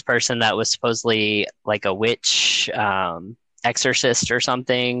brought this person that was supposedly like a witch, exorcist or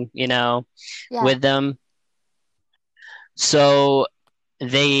something, Yeah. with them. So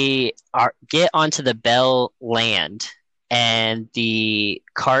they get onto the Bell land, and the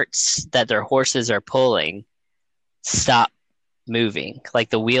carts that their horses are pulling stop moving. Like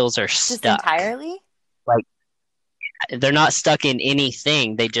the wheels are Just stuck. entirely? Like they're not stuck in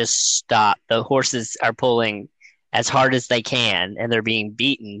anything. They just stop. The horses are pulling as hard as they can and they're being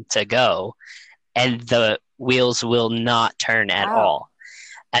beaten to go. And the wheels will not turn at Wow. all.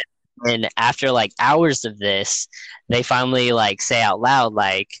 And after like hours of this, they finally like say out loud,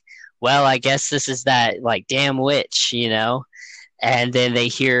 like, well, I guess this is that like damn witch, you know? And then they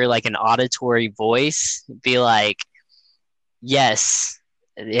hear like an auditory voice be like, yes,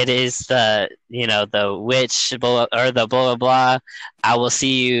 it is the, you know, the witch blah, or the blah blah blah. I will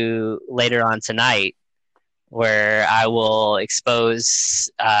see you later on tonight where I will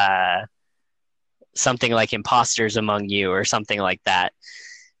expose something like imposters among you or something like that.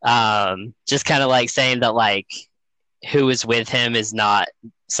 Just kind of like saying that like who is with him is not,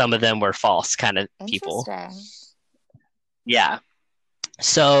 some of them were false kind of people. Interesting. Yeah.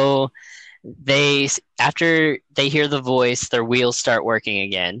 So they, after they hear the voice, their wheels start working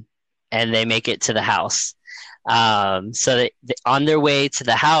again and they make it to the house. So on their way to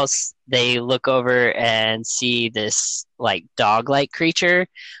the house, they look over and see this like dog-like creature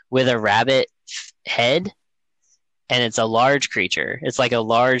with a rabbit head, and it's a large creature. It's like a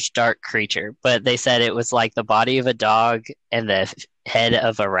large dark creature, but they said it was like the body of a dog and the head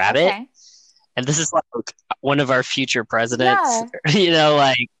of a rabbit. Okay. And this is like one of our future presidents, Yeah. you know,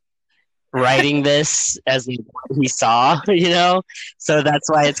 like writing this as what he saw, you know? So that's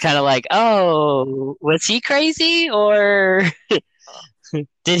why it's kind of like, oh, was he crazy or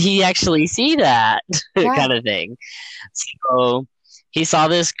did he actually see that Yeah. kind of thing? So he saw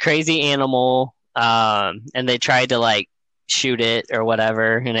this crazy animal, and they tried to like shoot it or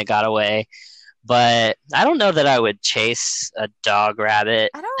whatever, and it got away. But I don't know that I would chase a dog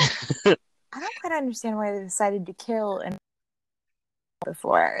rabbit. I don't quite understand why they decided to kill an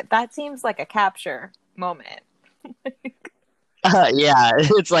before. That seems like a capture moment. Yeah,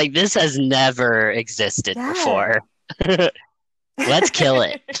 it's like this has never existed Yeah. before. Let's kill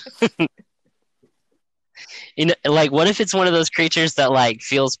it. You know, like what if it's one of those creatures that like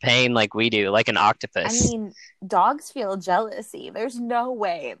feels pain like we do, like an I octopus? mean, dogs feel jealousy. There's no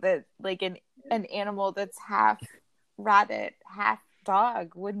way that like an animal that's half rabbit, half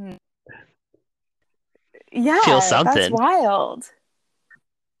dog wouldn't. Yeah, Feel something. That's wild.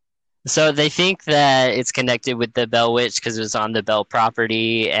 So they think that it's connected with the Bell Witch because it was on the Bell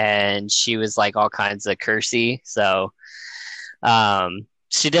property and she was like all kinds of cursy. So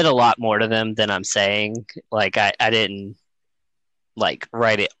she did a lot more to them than I'm saying. Like I didn't like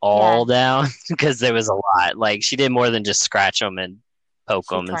write it all down because there was a lot. Like she did more than just scratch them and poke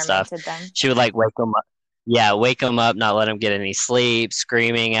them and stuff. Them. She would like wake them up. Yeah, wake them up, not let them get any sleep,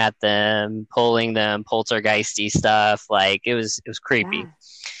 screaming at them, pulling them, poltergeisty stuff. Like it was creepy. Yeah.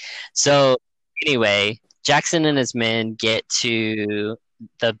 So anyway, Jackson and his men get to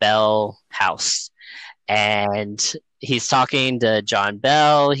the Bell house and he's talking to John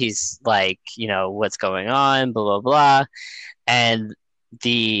Bell. He's like, you know, what's going on, blah, blah, blah. And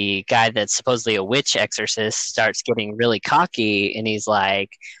the guy that's supposedly a witch exorcist starts getting really cocky and he's like,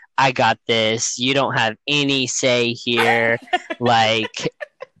 I got this. You don't have any say here. like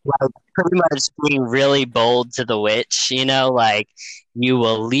pretty much being really bold to the witch, you know, like you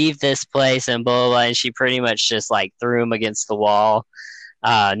will leave this place and blah, blah, blah. And she pretty much just like threw him against the wall,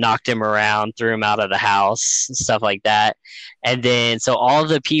 knocked him around, threw him out of the house, stuff like that. And then, so all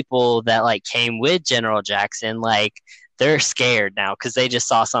the people that like came with General Jackson, like they're scared now because they just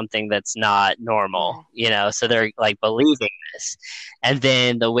saw something that's not normal, you know, so they're like believing this. And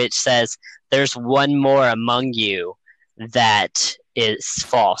then the witch says, there's one more among you that is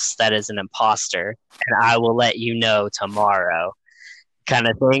false, that is an imposter, and I will let you know tomorrow, kind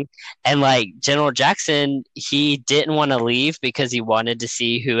of thing. And like General Jackson, he didn't want to leave because he wanted to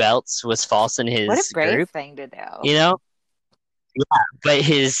see who else was false in his What a brave group, thing to do, you know. Yeah, but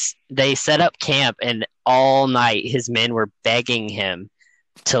they set up camp and all night his men were begging him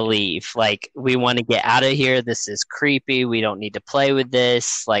to leave. Like, we want to get out of here. This is creepy. We don't need to play with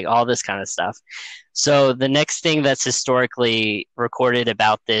this. Like, all this kind of stuff. So the next thing that's historically recorded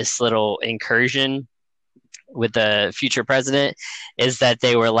about this little incursion with the future president is that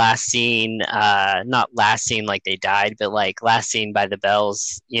they were last seen, not last seen like they died, but like last seen by the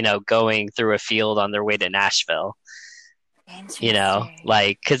Bells, you know, going through a field on their way to Nashville. You know,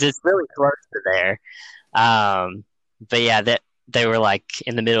 like, because it's really close to there. But yeah, that they were like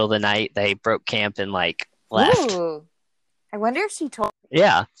in the middle of the night, they broke camp and like left. Ooh. I wonder if she told.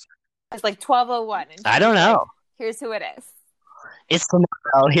 Yeah, it's like 12:01. I don't know. Like, here's who it is. It's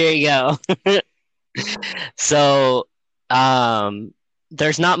tomorrow. Here you go. So um,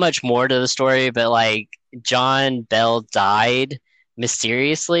 there's not much more to the story, but like John Bell died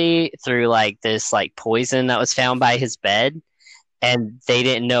mysteriously through like this like poison that was found by his bed, and they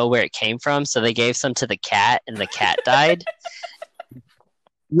didn't know where it came from, so they gave some to the cat, and the cat died.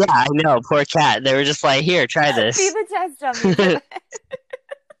 Yeah, I know, poor cat. They were just like, "Here, try Be this." the test dummy.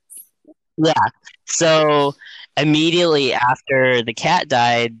 Yeah. So immediately after the cat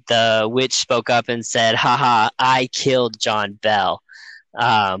died, the witch spoke up and said, "Haha, I killed John Bell."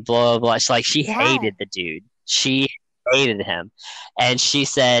 Blah blah blah. She's like she Why? hated the dude. She hated him, and she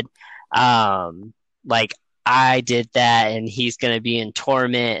said, like I did that, and he's gonna be in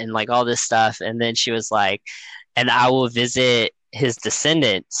torment and like all this stuff. And then she was like, and I will visit his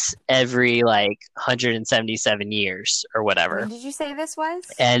descendants every like 177 years or When whatever. did you say this was?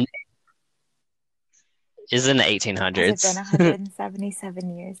 And is in the Has it been 1800s. I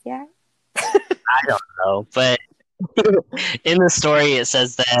 177 years yet? don't know, but in the story it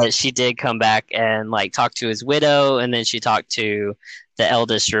says that she did come back and like talk to his widow, and then she talked to the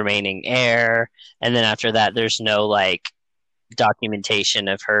eldest remaining heir, and then after that there's no like documentation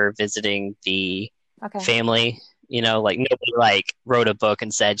of her visiting the Okay. family. Like nobody like wrote a book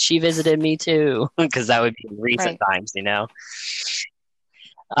and said she visited me too, because that would be in recent Right. times.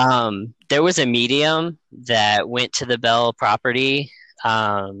 There was a medium that went to the Bell property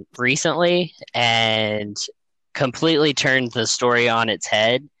recently and completely turned the story on its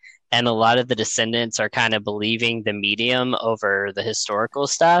head. And a lot of the descendants are kind of believing the medium over the historical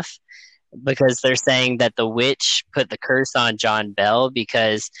stuff, because they're saying that the witch put the curse on John Bell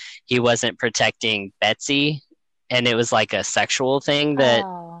because he wasn't protecting Betsy, and it was like a sexual thing that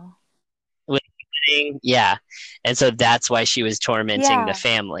Oh. was happening. Yeah. And so that's why she was tormenting the Yeah.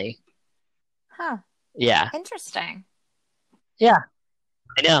 family. Huh. Yeah. Interesting. Yeah.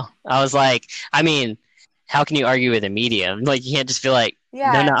 I know. I was like, I mean, how can you argue with a medium? Like, you can't just be like, no,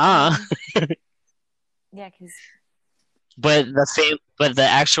 Yeah. no, Yeah, because but the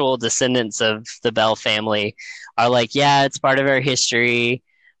actual descendants of the Bell family are like, yeah, it's part of our history.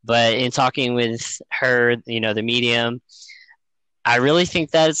 But in talking with her, the medium, I really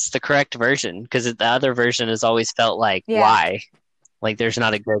think that's the correct version, because the other version has always felt like, yeah. why? Like, there's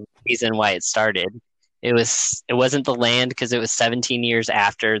not a good reason why it started. It wasn't the land, because it was 17 years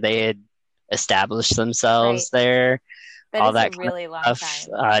after they had established themselves Right. there. That All is a that kind really long of stuff.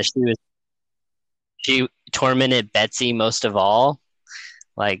 time. She tormented Betsy most of all.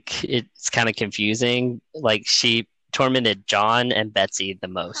 Like, it's kind of confusing. Like, she tormented John and Betsy the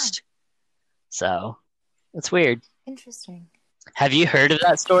Huh. most. So it's weird. Interesting. Have you heard of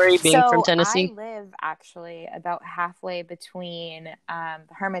that story, being from So I Tennessee? live actually about halfway between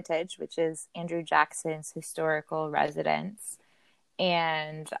the Hermitage, which is Andrew Jackson's historical residence,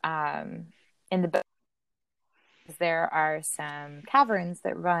 and in the there are some caverns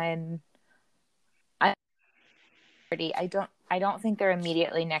that run. I don't think they're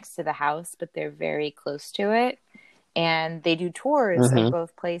immediately next to the house, but they're very close to it, and they do tours of Mm-hmm.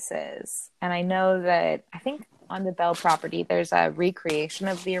 both places. And I know that I think on the Bell property there's a recreation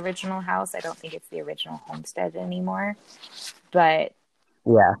of the original house. I don't think it's the original homestead anymore, but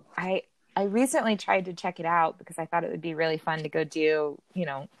Yeah. I recently tried to check it out because I thought it would be really fun to go do,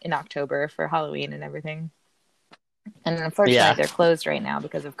 in October for Halloween and everything. And unfortunately, Yeah. they're closed right now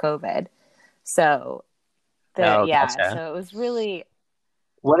because of COVID. So Oh, yeah, gotcha. so it was really.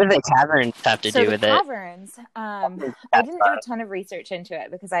 What do the caverns have to So do the with it? caverns, I didn't do a ton of research into it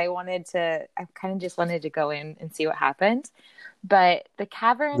because I kind of just wanted to go in and see what happened. But the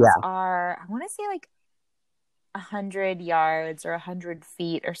caverns Yeah. are, I want to say like 100 yards or 100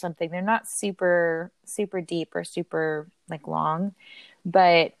 feet or something. They're not super, super deep or super like long,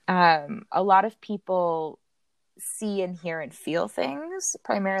 but a lot of people see and hear and feel things,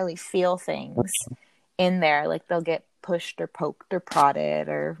 primarily feel things in there. Like they'll get pushed or poked or prodded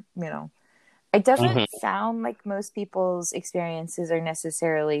or, it doesn't Mm-hmm. sound like most people's experiences are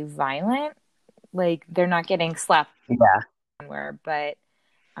necessarily violent. Like they're not getting slapped Yeah. somewhere, but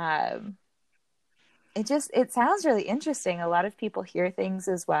um, it sounds really interesting. A lot of people hear things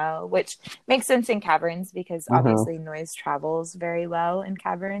as well, which makes sense in caverns because Mm-hmm. obviously noise travels very well in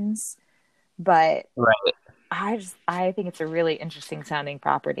caverns. But Right. I think it's a really interesting sounding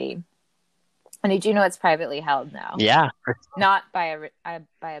property. And did you know it's privately held now? Yeah. Not by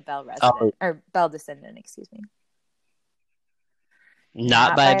a Bell resident Oh, or Bell descendant, excuse me. not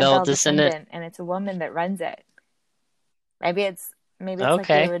Not by by a a Bell Bell descendant. descendant, and it's a woman that runs it. Maybe it's like the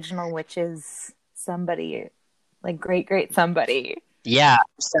Okay. original witch's somebody, like great somebody. Yeah.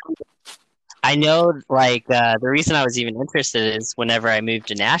 So I know, like, the reason I was even interested is whenever I moved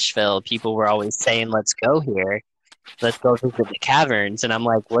to Nashville, people were always saying, let's go here. let's go visit the caverns. And I'm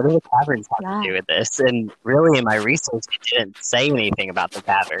like, what do the caverns have to Yeah. do with this? And really, in my research, it didn't say anything about the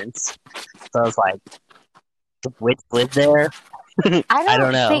caverns. So I was like, did witch live there? I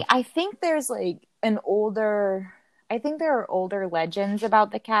don't know. I think there's like I think there are older legends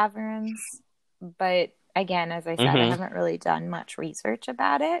about the caverns, but again, as I said, I Hmm. haven't really done much research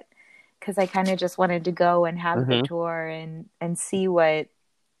about it because I kind of just wanted to go and have the Hmm. tour and see what,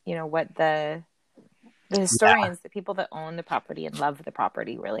 what the Yeah, historians, the people that own the property and love the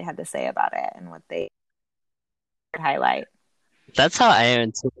property really had to say about it and what they would highlight. that's how I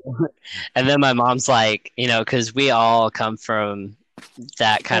am too. And then my mom's like, because we all come from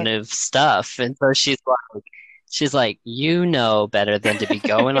that kind Right. of stuff, and so she's like, you know better than to be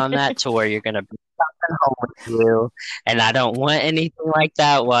going on that tour. You're gonna bring something home with you, and I don't want anything like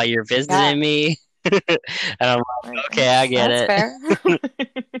that while you're Yeah. visiting me. And I'm like, Like, okay, I get that's it. fair.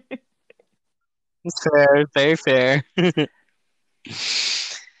 It's fair, very fair.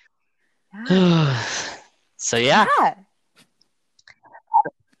 Yeah. So yeah, Yeah.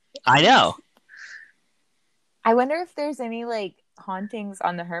 I know. I wonder if there's any like hauntings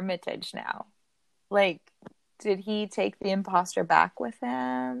on the Hermitage now. Like, did he take the imposter back with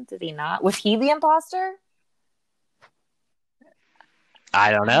him? Did he not? Was he the imposter?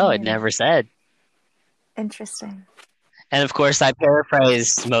 I don't I know. It mean, never said. interesting. And of course, I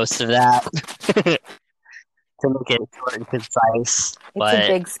paraphrased most of that to make it short and concise. It's a But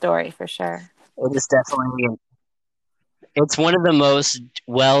big story for sure. it is definitely it's one of the most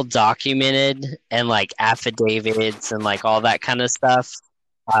well documented and like affidavits and like all that kind of stuff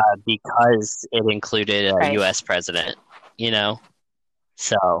because it included a Right. U.S. president. You know,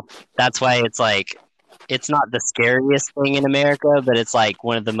 so that's why it's like it's not the scariest thing in America, but it's like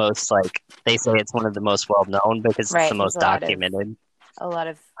one of the most like they say it's one of the most well known because it's the Right. There's most documented a lot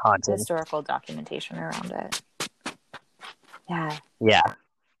of haunting. historical documentation around it. Yeah. Yeah,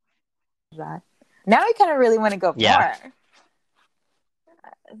 That. Now I kind of really want to go yeah,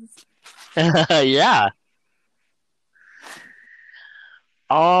 more. yeah.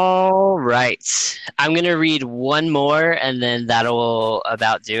 All right. I'm going to read one more and then that'll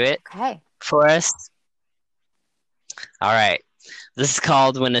about do it Okay. for us. All right. This is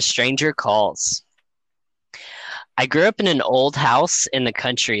called When a Stranger Calls. I grew up in an old house in the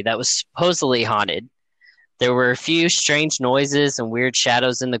country that was supposedly haunted. There were a few strange noises and weird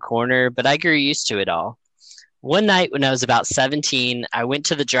shadows in the corner, but I grew used to it all. One night when I was about 17, I went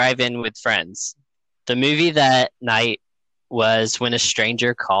to the drive in with friends. The movie that night was When a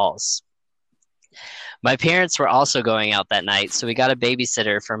Stranger Calls. My parents were also going out that night, so we got a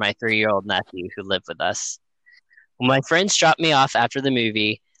babysitter for my 3-year-old nephew who lived with us. When my friends dropped me off after the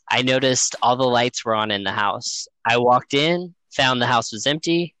movie, I noticed all the lights were on in the house. I walked in, found the house was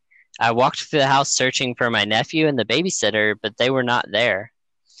empty. I walked through the house searching for my nephew and the babysitter, but they were not there.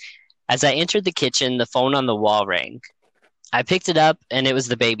 As I entered the kitchen, the phone on the wall rang. I picked it up, and it was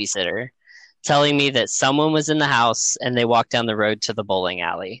the babysitter, telling me that someone was in the house and they walked down the road to the bowling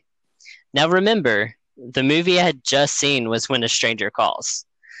alley. Now remember, the movie I had just seen was When a Stranger Calls.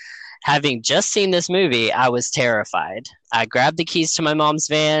 Having just seen this movie, I was terrified. I grabbed the keys to my mom's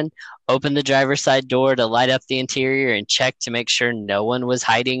van, opened the driver's side door to light up the interior, and checked to make sure no one was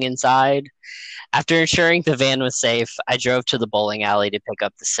hiding inside. After ensuring the van was safe, I drove to the bowling alley to pick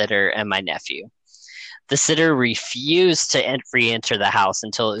up the sitter and my nephew. The sitter refused to re enter the house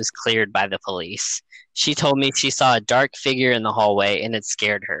until it was cleared by the police. She told me she saw a dark figure in the hallway and it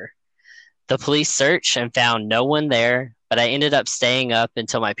scared her. The police searched and found no one there, but I ended up staying up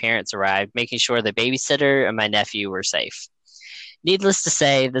until my parents arrived, making sure the babysitter and my nephew were safe. Needless to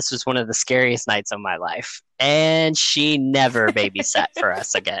say, this was one of the scariest nights of my life, and she never babysat for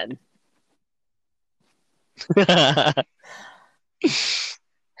us again.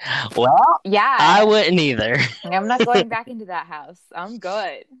 Well, Yeah. I wouldn't either. I'm not going back into that house. I'm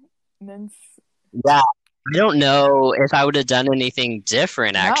good. And then, Yeah, I don't know if I would have done anything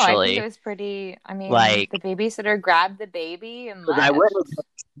different, no, I think it actually. was pretty. I mean, Like, the babysitter grabbed the baby and 'cause I left. wouldn't have,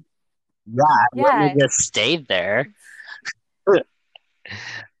 yeah, I wouldn't Yeah. have just stayed there.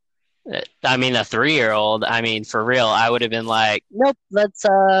 I mean, a 3-year-old, I mean, for real, I would have been like, nope, let's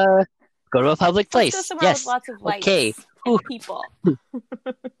go to a public Let's go place. somewhere with Yes. lots of Okay. lights and people.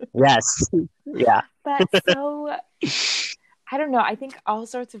 Yes. Yeah. That's so. I don't know. I think all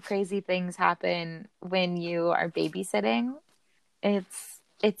sorts of crazy things happen when you are babysitting. It's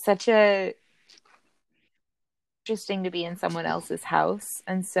such a interesting to be in someone else's house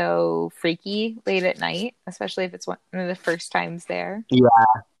and so freaky late at night, especially if it's one of the first times there. Yeah.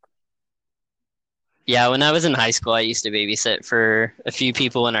 Yeah, when I was in high school, I used to babysit for a few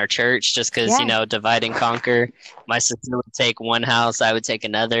people in our church just because, Yeah. divide and conquer. My sister would take one house, I would take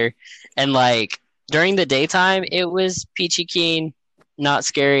another. And like during the daytime, it was peachy keen, not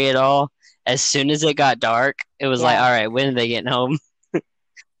scary at all. As soon as it got dark, it was like, Yeah. all right, when are they getting home?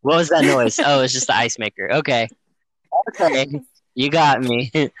 What was that noise? Oh, it's just the ice maker. Okay. Okay. You got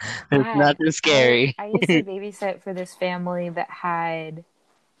me. It's Yeah. nothing scary. I used to babysit for this family that had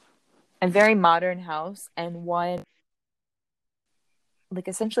a very modern house, and one like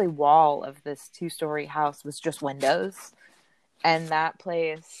essentially wall of this 2-story house was just windows. And that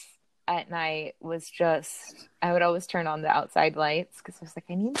place at night was just, I would always turn on the outside lights because I was like,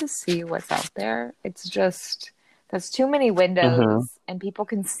 I need to see what's out there. It's just, there's too many windows and people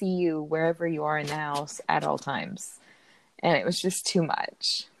can see you wherever you are in the house at all times. And it was just too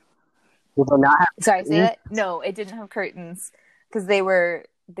much. Did they not have Sorry, say that? No, it didn't have curtains because they were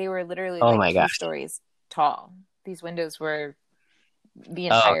literally Oh like my 2 gosh. stories tall. These windows were the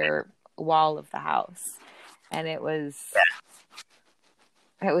entire wall of the house. And it was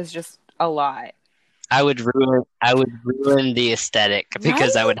just a lot. I would ruin the aesthetic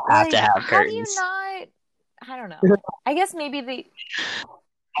because I would have to have How do you curtains. not? I don't know. I guess maybe the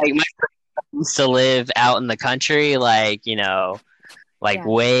Like my friends used to live out in the country, like Yeah.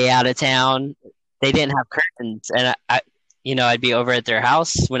 way out of town. They didn't have curtains, and I'd be over at their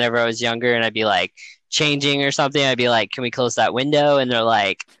house whenever I was younger, and I'd be like changing or something. I'd be like, "Can we close that window?" And they're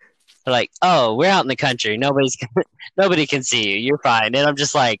like, "Oh, we're out in the country. Nobody can see you. You're fine." And I'm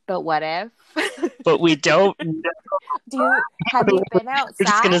just like, but what if? "But we don't know. Have you been outside? We're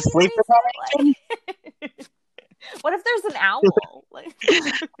just gonna sleep with Like, what if there's an owl? Like,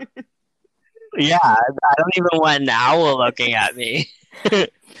 Yeah, I don't even want an owl looking at me."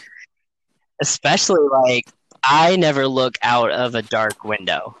 Especially like I never look out of a dark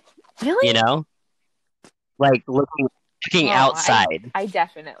window, really? like looking Oh, outside. I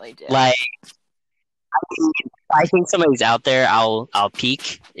definitely do. Like if I think somebody's out there, I'll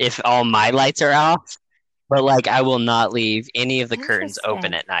peek if all my lights are off. But like I will not leave any of the curtains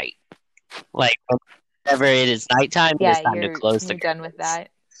open Interesting. at night. Like whenever it is nighttime, Yeah, it's time to close the you're done curtains. with that.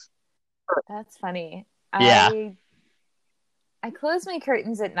 That's funny. Yeah. I close my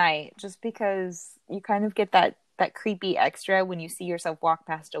curtains at night just because you kind of get that creepy extra when you see yourself walk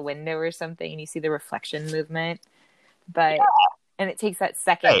past a window or something and you see the reflection movement. But and it takes that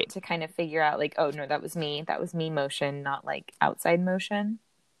second to kind of figure out like, oh no, that was me motion, not like outside motion.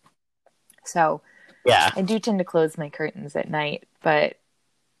 So Yeah. I do tend to close my curtains at night, but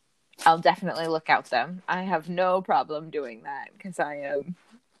I'll definitely look out them. I have no problem doing that because I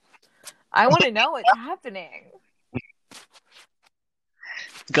want to know what's happening.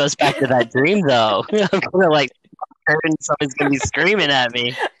 Goes back to that dream though. I'm gonna like curtain, someone's gonna be screaming at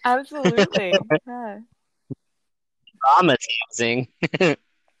me. Absolutely. Yeah. Traumatizing.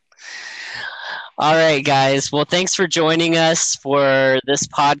 All right, guys. Well, thanks for joining us for this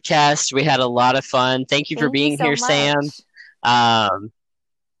podcast. We had a lot of fun. Thank you for being so here, much. Sam.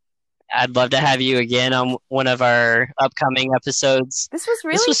 I'd love to have you again on one of our upcoming episodes. This was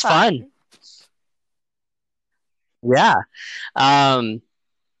really fun. Yeah.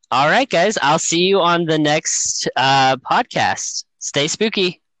 All right, guys. I'll see you on the next podcast. Stay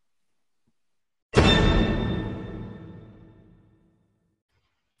spooky.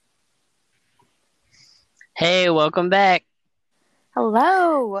 Hey, welcome back.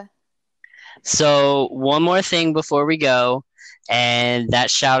 Hello. So one more thing before we go, and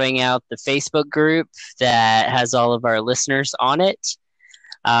that's shouting out the Facebook group that has all of our listeners on it.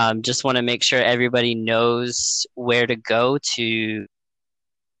 Just want to make sure everybody knows where to go to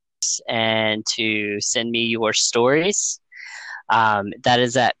and to send me your stories. That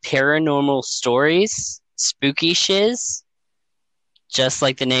is at Paranormal Stories Spooky Shiz, just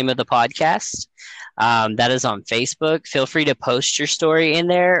like the name of the podcast. That is on Facebook. Feel free to post your story in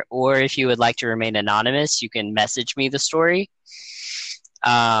there, or if you would like to remain anonymous, you can message me the story.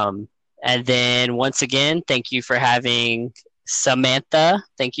 And then once again, thank you for having Samantha.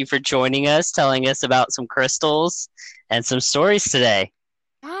 Thank you for joining us, telling us about some crystals and some stories today.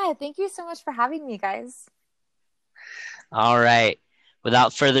 Yeah, thank you so much for having me, guys. All right.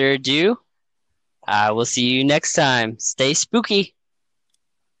 Without further ado, we'll see you next time. Stay spooky.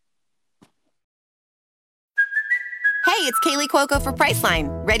 Hey, it's Kaylee Cuoco for Priceline.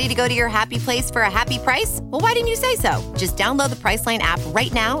 Ready to go to your happy place for a happy price? Well, why didn't you say so? Just download the Priceline app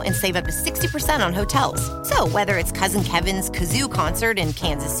right now and save up to 60% on hotels. So whether it's Cousin Kevin's Kazoo Concert in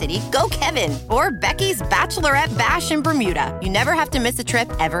Kansas City, go Kevin, or Becky's Bachelorette Bash in Bermuda, you never have to miss a trip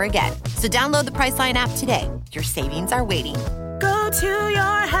ever again. So download the Priceline app today. Your savings are waiting. Go to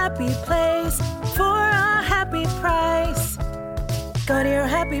your happy place for a happy price. Go to your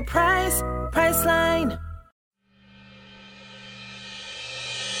happy price, Priceline.